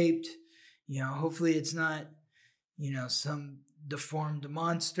reshaped. Hopefully it's not, some deformed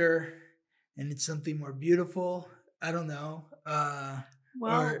monster, and it's something more beautiful. I don't know.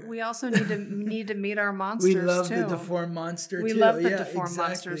 Well, Or- we also need to meet our We monsters love too. the deformed monster We too. love the Yeah, deformed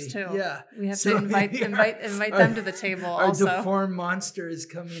exactly. monsters too. Yeah. We have So to invite maybe invite our- them to the table Our also. deformed monster is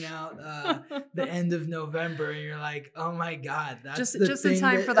coming out the end of November, and you're like, oh my God, that's just the just in thing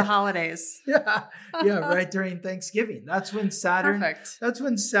time that- for the holidays. Yeah, yeah, right during Thanksgiving. That's when Saturn. Perfect. That's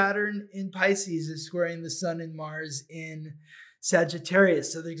when Saturn in Pisces is squaring the Sun and Mars in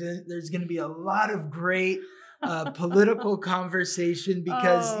Sagittarius. So there's going to be a lot of great political conversation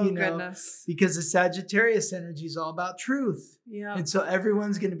because Goodness. because the Sagittarius energy is all about truth. Yeah. And so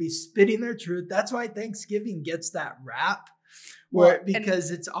everyone's going to be spitting their truth. That's why Thanksgiving gets that rap,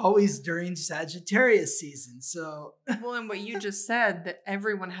 because it's always during Sagittarius season. So well, and what you just said, that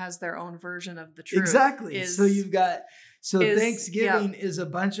everyone has their own version of the truth. exactly. So Thanksgiving is a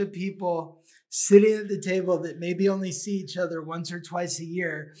bunch of people sitting at the table that maybe only see each other once or twice a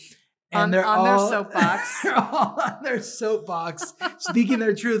year. And they're all their soapbox. They're all on their soapbox, speaking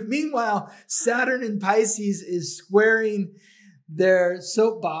their truth. Meanwhile, Saturn in Pisces is squaring their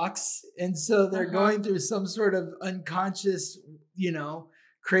soapbox. And so they're going through some sort of unconscious,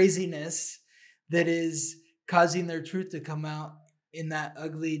 craziness that is causing their truth to come out in that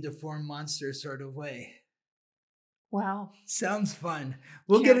ugly, deformed monster sort of way. Wow. Sounds fun.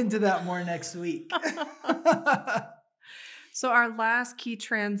 We'll get into that more next week. So our last key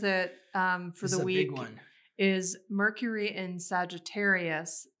transit for the week big one. is Mercury in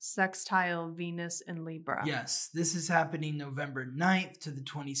Sagittarius, sextile Venus in Libra. Yes, this is happening November 9th to the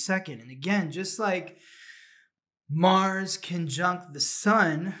 22nd. And again, just like Mars conjunct the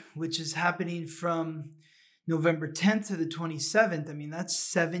Sun, which is happening from November 10th to the 27th, I mean, that's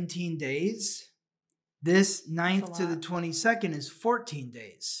 17 days. This 9th to the 22nd is 14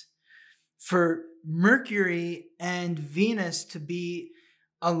 days. For Mercury and Venus to be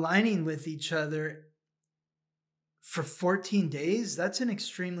aligning with each other for 14 days, that's an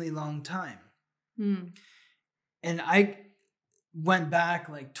extremely long time. And I went back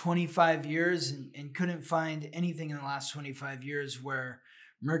like 25 years and couldn't find anything in the last 25 years where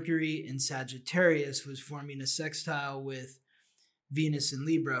Mercury in Sagittarius was forming a sextile with Venus in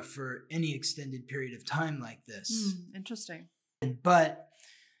Libra for any extended period of time like this. Interesting. But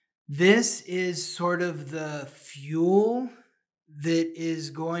this is sort of the fuel that is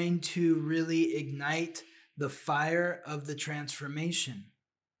going to really ignite the fire of the transformation.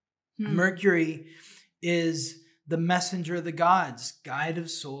 Mercury is the messenger of the gods, guide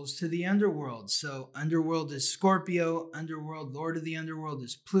of souls to the underworld. So underworld is Scorpio, underworld, lord of the underworld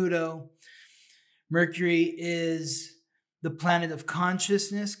is Pluto. Mercury is the planet of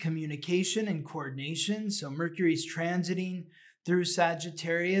consciousness, communication, and coordination. So Mercury's transiting through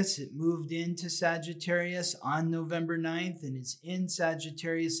Sagittarius. It moved into Sagittarius on November 9th and is in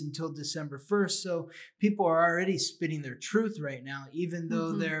Sagittarius until December 1st. So people are already spitting their truth right now, even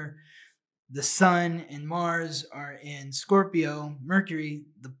though the Sun and Mars are in Scorpio. Mercury,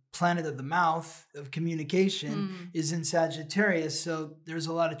 the planet of the mouth of communication, is in Sagittarius. So there's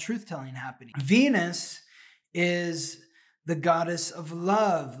a lot of truth-telling happening. Venus is the goddess of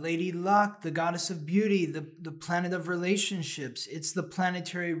love, Lady Luck, the goddess of beauty, the planet of relationships. It's the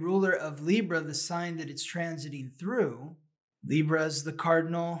planetary ruler of Libra, the sign that it's transiting through. Libra is the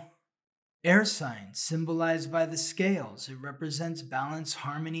cardinal air sign, symbolized by the scales. It represents balance,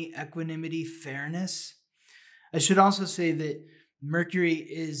 harmony, equanimity, fairness. I should also say that Mercury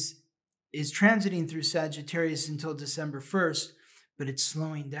is transiting through Sagittarius until December 1st, but it's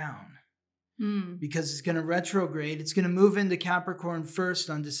slowing down. Because it's going to retrograde. It's going to move into Capricorn first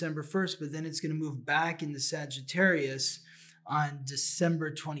on December 1st, but then it's going to move back into Sagittarius on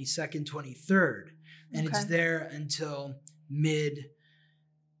December 22nd, 23rd. And it's there until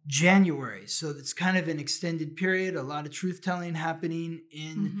mid-January. So it's kind of an extended period, a lot of truth-telling happening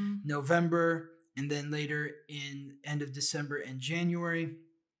in November, and then later in end of December and January.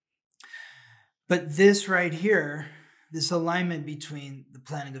 But this right here, this alignment between the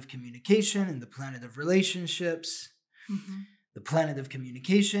planet of communication and the planet of relationships, the planet of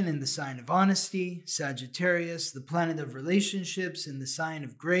communication in the sign of honesty, Sagittarius, the planet of relationships in the sign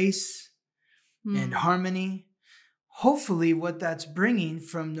of grace and harmony. Hopefully what that's bringing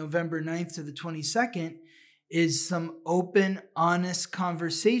from November 9th to the 22nd is some open, honest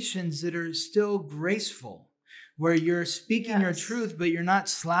conversations that are still graceful, where you're speaking your truth, but you're not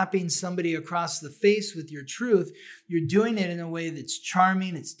slapping somebody across the face with your truth. You're doing it in a way that's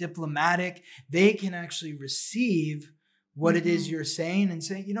charming, it's diplomatic. They can actually receive what it is you're saying and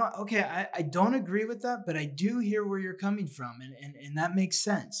say, okay, I don't agree with that, but I do hear where you're coming from. And that makes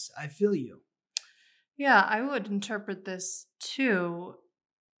sense. I feel you. Yeah, I would interpret this too,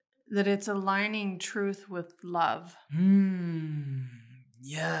 that it's aligning truth with love.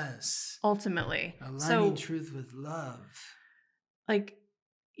 Yes. ultimately. Aligning truth with love. Like,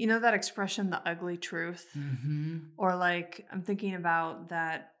 you know that expression, the ugly truth? Mm-hmm. Or like, I'm thinking about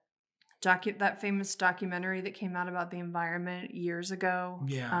that famous documentary that came out about the environment years ago.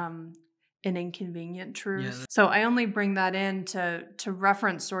 Yeah. An Inconvenient Truth. Yeah. So I only bring that in to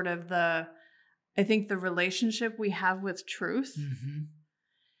reference sort of I think the relationship we have with truth, Mm-hmm.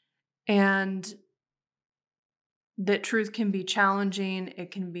 and that truth can be challenging,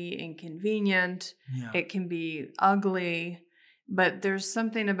 it can be inconvenient, it can be ugly, but there's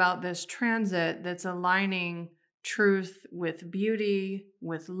something about this transit that's aligning truth with beauty,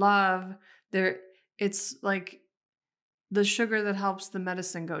 with love. It's like the sugar that helps the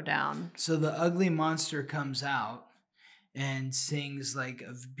medicine go down. So the ugly monster comes out and sings like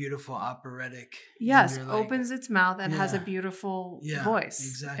a beautiful operatic. Yes, opens its mouth and has a Yeah. beautiful Yeah,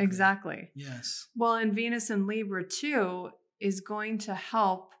 voice. Exactly. Yes. Well, and Venus in Libra too is going to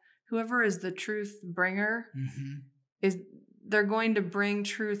help whoever is the truth bringer. Mm-hmm. They're going to bring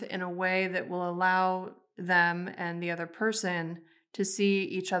truth in a way that will allow them and the other person to see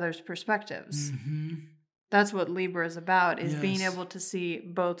each other's perspectives. Mm-hmm. That's what Libra is about, is Yes. being able to see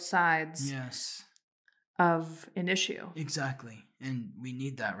both sides. Yes. Of an issue. Exactly. And we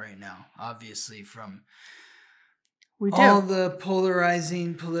need that right now, obviously, from all the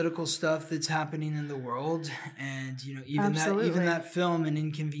polarizing political stuff that's happening in the world. And, you know, even that film, An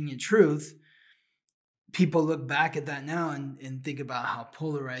Inconvenient Truth, people look back at that now and think about how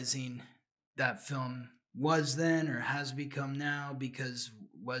polarizing that film was then or has become now, because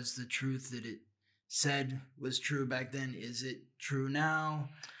was the truth that it said was true back then, is it true now?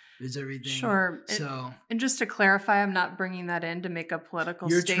 Is everything sure? And just to clarify, I'm not bringing that in to make a political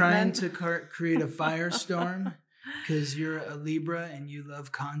statement. You're trying to create a firestorm because you're a Libra and you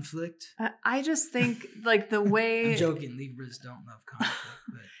love conflict. I just think like the way I'm joking, Libras don't love conflict,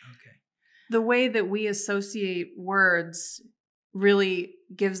 but okay. The way that we associate words really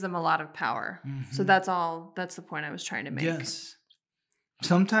gives them a lot of power. Mm-hmm. So that's the point I was trying to make. Yes.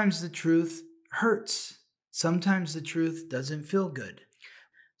 Sometimes the truth hurts. Sometimes the truth doesn't feel good.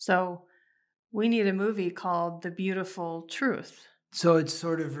 So we need a movie called The Beautiful Truth. So it's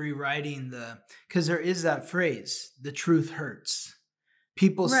sort of rewriting because there is that phrase, the truth hurts.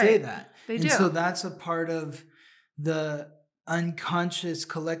 People say that. They do. So that's a part of the unconscious,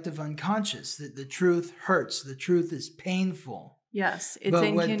 collective unconscious, that the truth hurts. The truth is painful. Yes, it's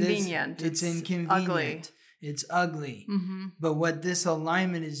inconvenient. It's inconvenient. Ugly. It's ugly. Mm-hmm. But what this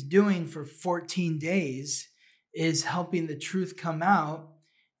alignment is doing for 14 days is helping the truth come out,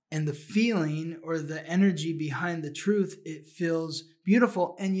 and the feeling or the energy behind the truth, it feels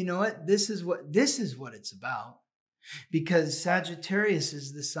beautiful. And you know what? This is what it's about, because Sagittarius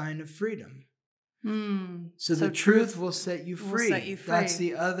is the sign of freedom. So the truth will set you free. That's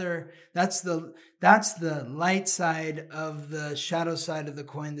the light side of the shadow side of the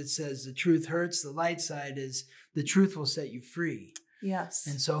coin that says the truth hurts. The light side is the truth will set you free. Yes.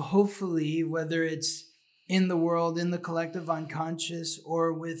 And so hopefully, whether it's in the world, in the collective unconscious,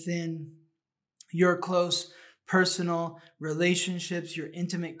 or within your close personal relationships, your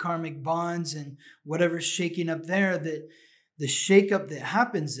intimate karmic bonds, and whatever's shaking up there, that the shakeup that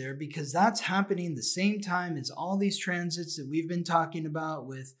happens there, because that's happening the same time as all these transits that we've been talking about,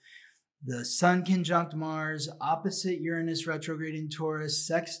 with the Sun conjunct Mars, opposite Uranus retrograde in Taurus,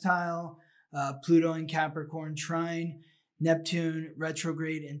 sextile Pluto in Capricorn, trine Neptune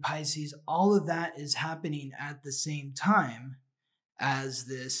retrograde in Pisces. All of that is happening at the same time as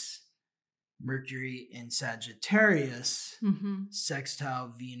this Mercury in Sagittarius,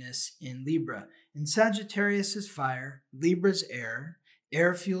 sextile Venus in Libra. And Sagittarius is fire, Libra's air.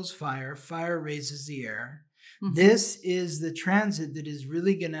 Air fuels fire, fire raises the air. Mm-hmm. This is the transit that is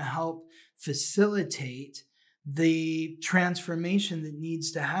really going to help facilitate the transformation that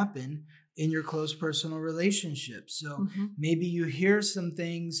needs to happen in your close personal relationships. So maybe you hear some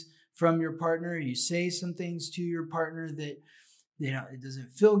things from your partner, you say some things to your partner that, you know, it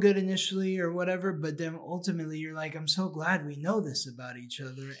doesn't feel good initially or whatever, but then ultimately you're like, I'm so glad we know this about each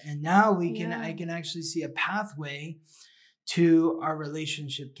other. And now I can actually see a pathway to our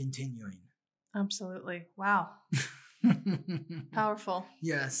relationship continuing. Absolutely. Wow. Powerful.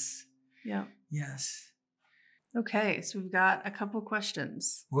 Yes. Yeah. Yes. Okay, so we've got a couple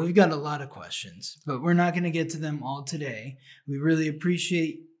questions. Well, we've got a lot of questions, but we're not going to get to them all today. We really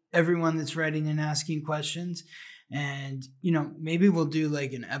appreciate everyone that's writing and asking questions. And, you know, maybe we'll do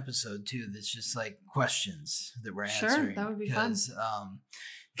like an episode too that's just like questions that we're answering. Sure, that would be fun.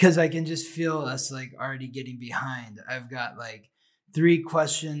 Because I can just feel us like already getting behind. I've got like 3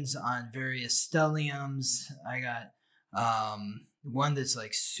 questions on various stelliums. I got one that's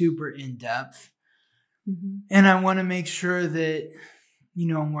like super in depth. Mm-hmm. And I want to make sure that,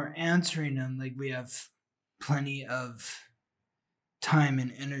 when we're answering them, like we have plenty of time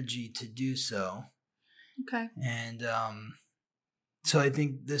and energy to do so. Okay. And so I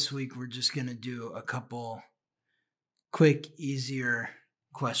think this week we're just going to do a couple quick, easier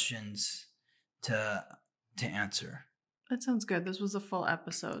questions to answer. That sounds good. This was a full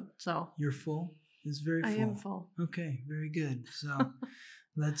episode, so. You're full? It's very full. I am full. Okay, very good. So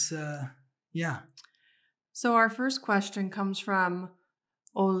let's, yeah. So our first question comes from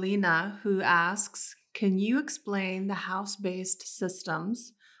Olina, who asks, can you explain the house-based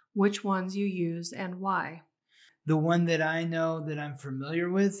systems, which ones you use and why? The one that I know that I'm familiar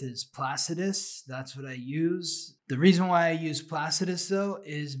with is Placidus. That's what I use. The reason why I use Placidus, though,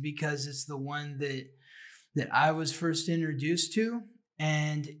 is because it's the one that I was first introduced to,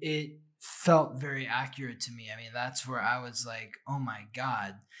 and it felt very accurate to me. I mean, that's where I was like, oh my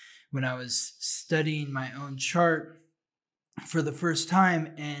God. When I was studying my own chart for the first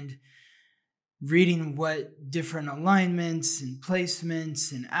time and reading what different alignments and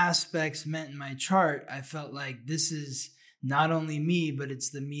placements and aspects meant in my chart, I felt like this is not only me, but it's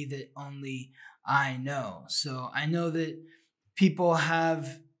the me that only I know. So I know that people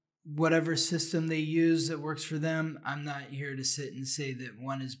have whatever system they use that works for them. I'm not here to sit and say that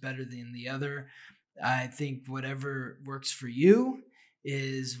one is better than the other. I think whatever works for you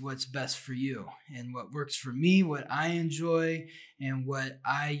is what's best for you, and what works for me, what I enjoy, and what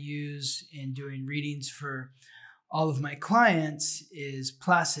I use in doing readings for all of my clients is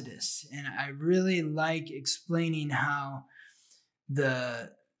Placidus. And I really like explaining how the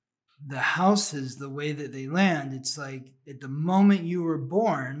houses, the way that they land, it's like at the moment you were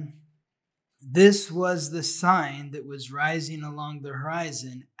born, this was the sign that was rising along the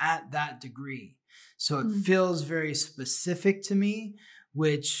horizon at that degree. So it feels very specific to me,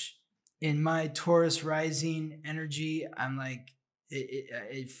 which in my Taurus rising energy, I'm like,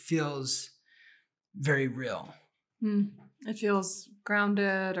 it feels very real. It feels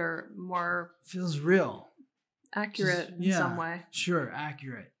grounded or more... Feels real. Accurate in some way. Sure,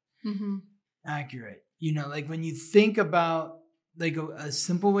 accurate. Mm-hmm. Accurate. Like when you think about, like a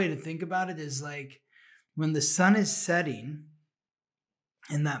simple way to think about it is like when the sun is setting,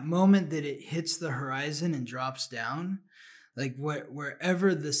 in that moment that it hits the horizon and drops down, like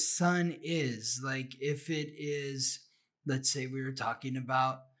wherever the sun is, like if it is, let's say we were talking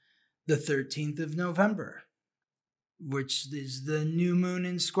about the 13th of November, which is the new moon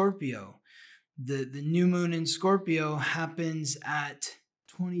in Scorpio. The new moon in Scorpio happens at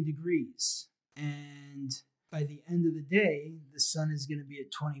 20 degrees. And by the end of the day, the sun is going to be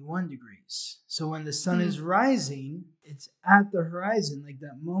at 21 degrees. So when the sun is rising, it's at the horizon. Like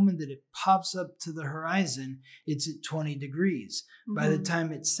that moment that it pops up to the horizon, it's at 20 degrees. By the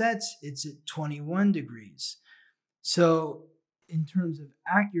time it sets, it's at 21 degrees. So in terms of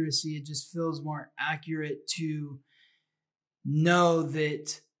accuracy, it just feels more accurate to know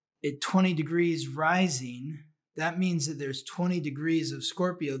that at 20 degrees rising, that means that there's 20 degrees of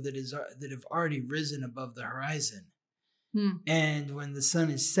Scorpio that have already risen above the horizon. And when the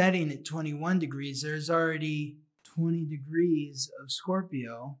sun is setting at 21 degrees, there's already 20 degrees of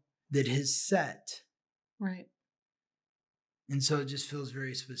Scorpio that has set. Right. And so it just feels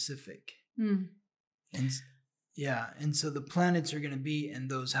very specific. And so the planets are going to be in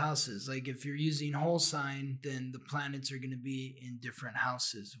those houses. Like if you're using whole sign, then the planets are going to be in different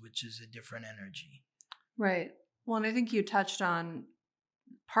houses, which is a different energy. Right. Well, and I think you touched on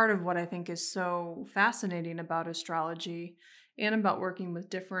part of what I think is so fascinating about astrology and about working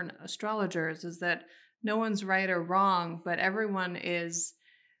with different astrologers is that no one's right or wrong, but everyone is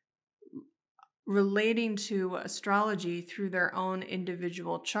relating to astrology through their own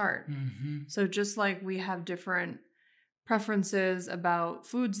individual chart. So just like we have different preferences about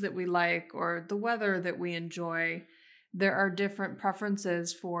foods that we like or the weather that we enjoy, there are different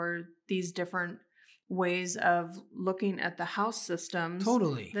preferences for these different ways of looking at the house systems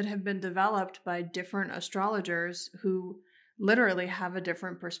that have been developed by different astrologers who literally have a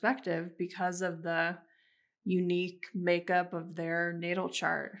different perspective because of the unique makeup of their natal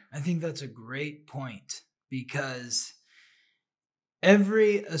chart. I think that's a great point because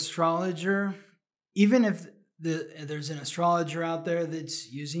every astrologer, even if there's an astrologer out there that's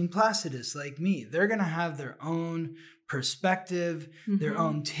using Placidus like me, they're going to have their own perspective, their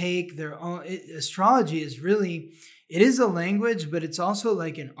own take, astrology is really, it is a language, but it's also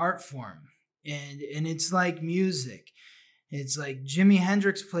like an art form. And it's like music. It's like Jimi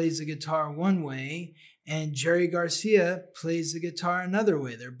Hendrix plays the guitar one way and Jerry Garcia plays the guitar another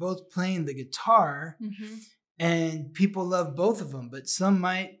way. They're both playing the guitar And people love both of them, but some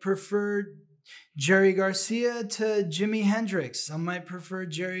might prefer Jerry Garcia to Jimi Hendrix. Some might prefer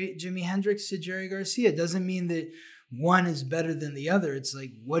Jimi Hendrix to Jerry Garcia. It doesn't mean that one is better than the other. It's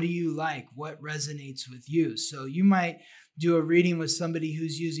like, what do you like? What resonates with you? So you might do a reading with somebody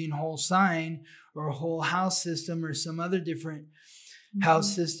who's using whole sign or a whole house system or some other different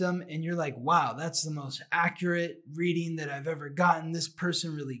house system, and you're like, wow, that's the most accurate reading that I've ever gotten. This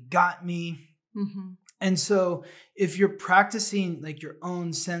person really got me. And so if you're practicing like your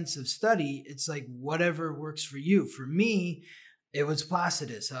own sense of study, it's like whatever works for you. For me, it was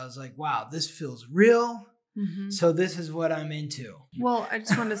Placidus. I was like, wow, this feels real. So this is what I'm into. Well, I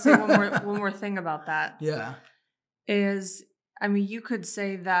just wanted to say one more thing about that. Yeah. Is, I mean, you could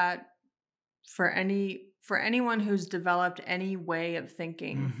say that for anyone who's developed any way of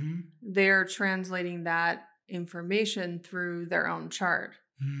thinking, they're translating that information through their own chart.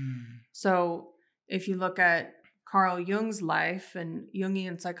 So if you look at Carl Jung's life and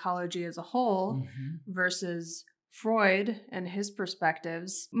Jungian psychology as a whole versus Freud and his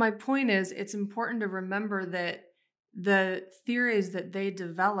perspectives, my point is it's important to remember that the theories that they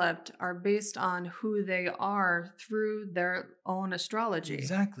developed are based on who they are through their own astrology.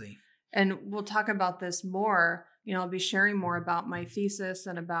 Exactly. And we'll talk about this more. I'll be sharing more about my thesis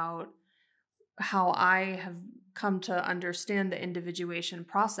and about how I have come to understand the individuation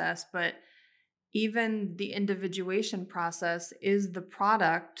process. But even the individuation process is the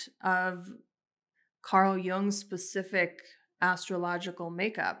product of Carl Jung's specific astrological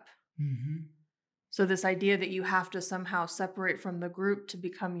makeup. So this idea that you have to somehow separate from the group to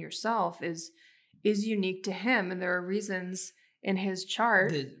become yourself is unique to him. And there are reasons in his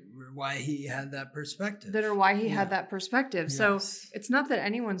chart why he had that perspective. Had that perspective. Yes. So it's not that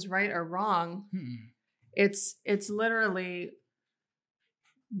anyone's right or wrong. It's literally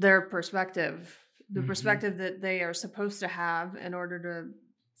their perspective, the perspective that they are supposed to have in order to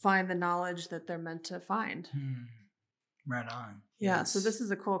find the knowledge that they're meant to find. Right on. Yeah. Yes. So this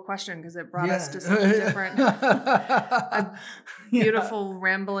is a cool question because it brought us to such a different, a beautiful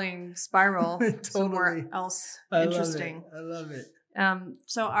rambling spiral somewhere else interesting. I love it.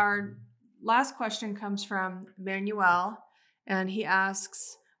 So our last question comes from Manuel, and he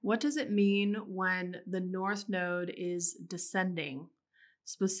asks, what does it mean when the North Node is descending,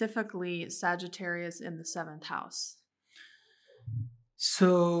 specifically Sagittarius in the 7th house?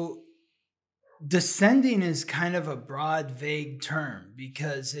 So descending is kind of a broad, vague term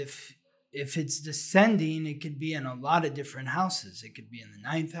because if it's descending, it could be in a lot of different houses. It could be in the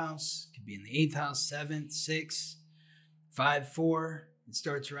 9th house, it could be in the 8th house, 7th, 6th, 5, 4. It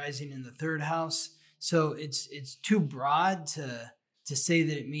starts rising in the 3rd house. So it's too broad to say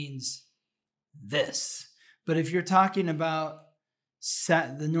that it means this. But if you're talking about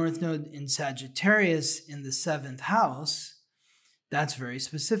the North Node in Sagittarius in the 7th house, that's very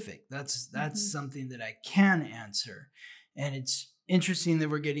specific. That's something that I can answer. And it's interesting that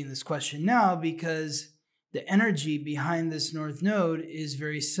we're getting this question now because the energy behind this North Node is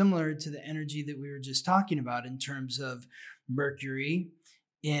very similar to the energy that we were just talking about in terms of Mercury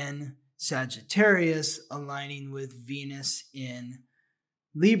in Sagittarius aligning with Venus in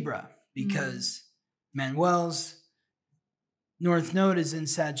Libra, because Manuel's North Node is in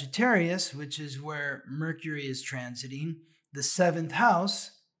Sagittarius, which is where Mercury is transiting. The 7th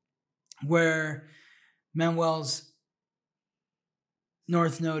house, where Manuel's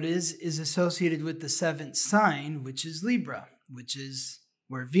North Node is associated with the 7th sign, which is Libra, which is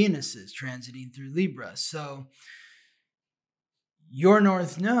where Venus is transiting through Libra. So your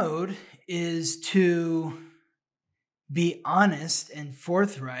North Node is to be honest and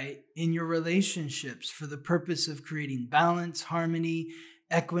forthright in your relationships for the purpose of creating balance, harmony,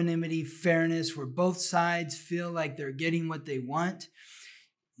 equanimity, fairness, where both sides feel like they're getting what they want.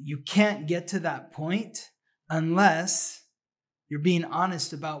 You can't get to that point unless you're being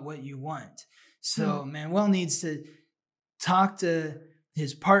honest about what you want. So Manuel needs to talk to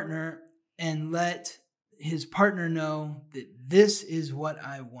his partner and let his partner know that this is what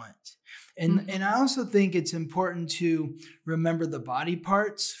I want. And I also think it's important to remember the body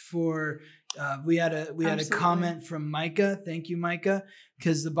parts for we had a comment from Micah. Thank you, Micah,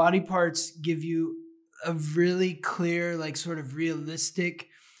 because the body parts give you a really clear, like sort of realistic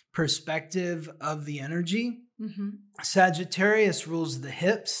perspective of the energy. Sagittarius rules the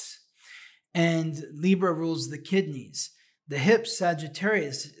hips and Libra rules the kidneys. The hips,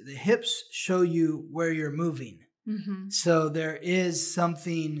 Sagittarius, the hips show you where you're moving. So there is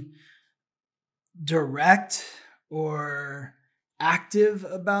something direct or active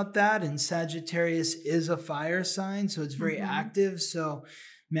about that. And Sagittarius is a fire sign, so it's very active. So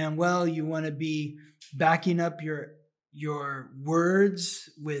Manuel, you want to be backing up your words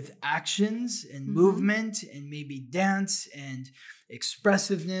with actions and movement and maybe dance and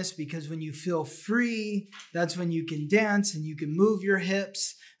expressiveness, because when you feel free, that's when you can dance and you can move your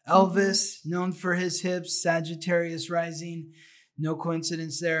hips. Elvis, known for his hips, Sagittarius rising, no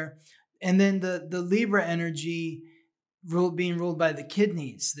coincidence there. And then the Libra energy being ruled by the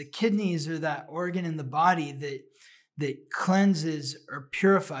kidneys. The kidneys are that organ in the body that cleanses or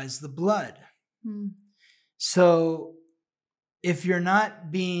purifies the blood. So if you're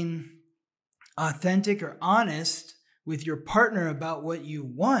not being authentic or honest with your partner about what you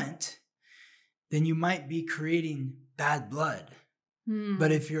want, then you might be creating bad blood.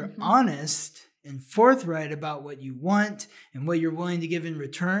 But if you're honest and forthright about what you want and what you're willing to give in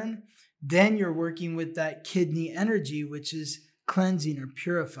return, then you're working with that kidney energy, which is cleansing or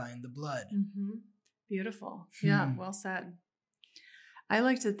purifying the blood. Beautiful. Yeah, well said. I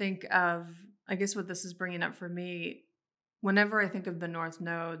like to think of, I guess what this is bringing up for me, whenever I think of the North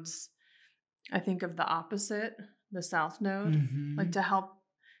Nodes, I think of the opposite, the South Node. Like to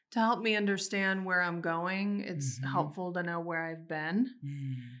help me understand where I'm going, it's helpful to know where I've been.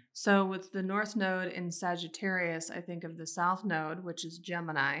 So with the North Node in Sagittarius, I think of the South Node, which is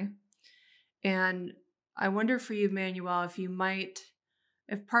Gemini. And I wonder for you, Manuel,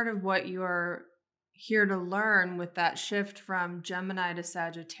 if part of what you're here to learn with that shift from Gemini to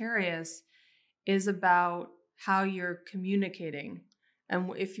Sagittarius is about how you're communicating.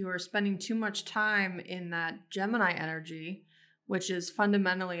 And if you are spending too much time in that Gemini energy, which is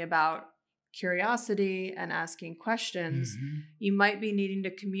fundamentally about curiosity and asking questions, you might be needing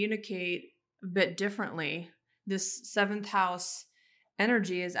to communicate a bit differently. This 7th house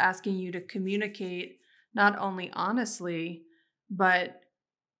energy is asking you to communicate not only honestly, but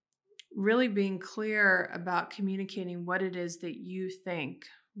really being clear about communicating what it is that you think,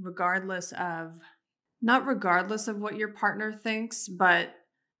 not regardless of what your partner thinks, but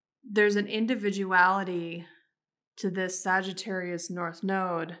there's an individuality to this Sagittarius North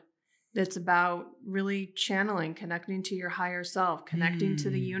Node that's about really channeling, connecting to your higher self, connecting to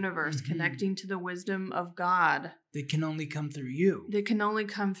the universe, connecting to the wisdom of God. That can only come through you.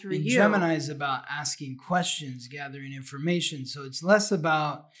 And you. Gemini is about asking questions, gathering information. So it's less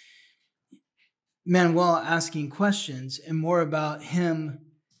about Manuel asking questions and more about him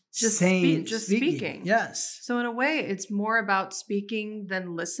speaking. Yes. So in a way, it's more about speaking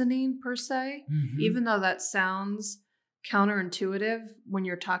than listening per se, even though that sounds counterintuitive when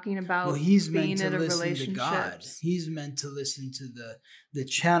you're talking about being in a relationship. God. He's meant to listen to the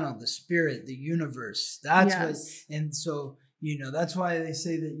channel, the spirit, the universe. That's what. And so, that's why they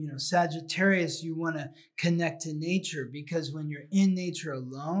say that, Sagittarius, you want to connect to nature, because when you're in nature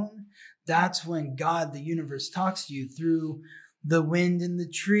alone, that's when God, the universe, talks to you through the wind and the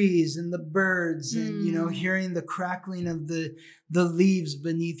trees and the birds and, hearing the crackling of the leaves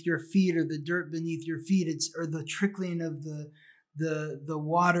beneath your feet or the dirt beneath your feet. Or the trickling of the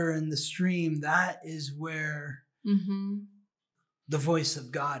water in the stream. That is where the voice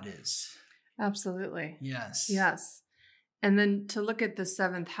of God is. Absolutely. Yes. Yes. And then to look at the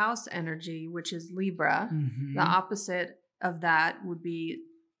 7th house energy, which is Libra, the opposite of that would be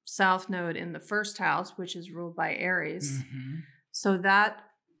South Node in the 1st house, which is ruled by Aries. So that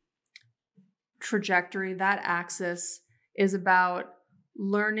trajectory, that axis is about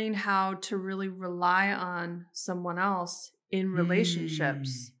learning how to really rely on someone else in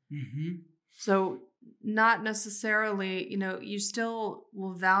relationships. So not necessarily, you still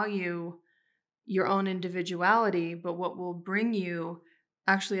will value your own individuality, but what will bring you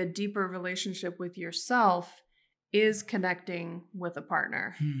actually a deeper relationship with yourself is connecting with a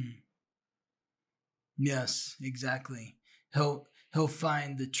partner. Yes, exactly. He'll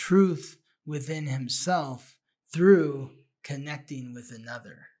find the truth within himself through connecting with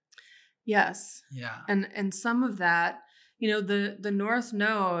another. Yes. Yeah. And some of that, the North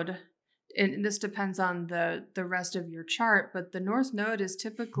Node, and this depends on the rest of your chart, but the North Node is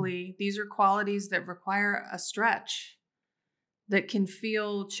typically, these are qualities that require a stretch, that can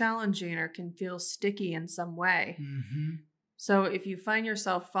feel challenging or can feel sticky in some way. So if you find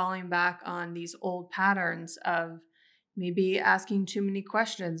yourself falling back on these old patterns of maybe asking too many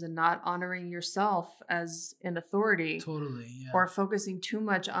questions and not honoring yourself as an authority, totally, yeah, or focusing too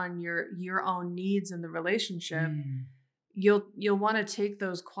much on your own needs in the relationship, you'll want to take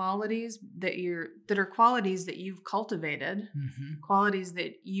those qualities that are qualities that you've cultivated, qualities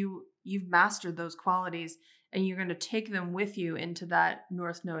that you've mastered those qualities, and you're going to take them with you into that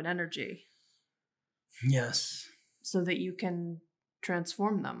North Node energy. Yes. So that you can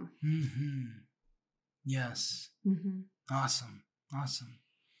transform them. Yes. Awesome.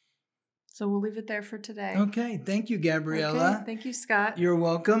 So we'll leave it there for today. Okay. Thank you, Gabriella. Okay. Thank you, Scott. You're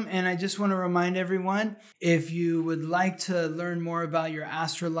welcome. And I just want to remind everyone, if you would like to learn more about your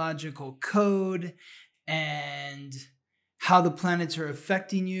astrological code and how the planets are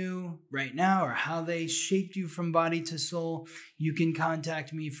affecting you right now or how they shaped you from body to soul, you can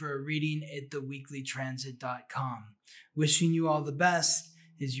contact me for a reading at theweeklytransit.com. Wishing you all the best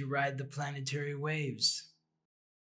as you ride the planetary waves.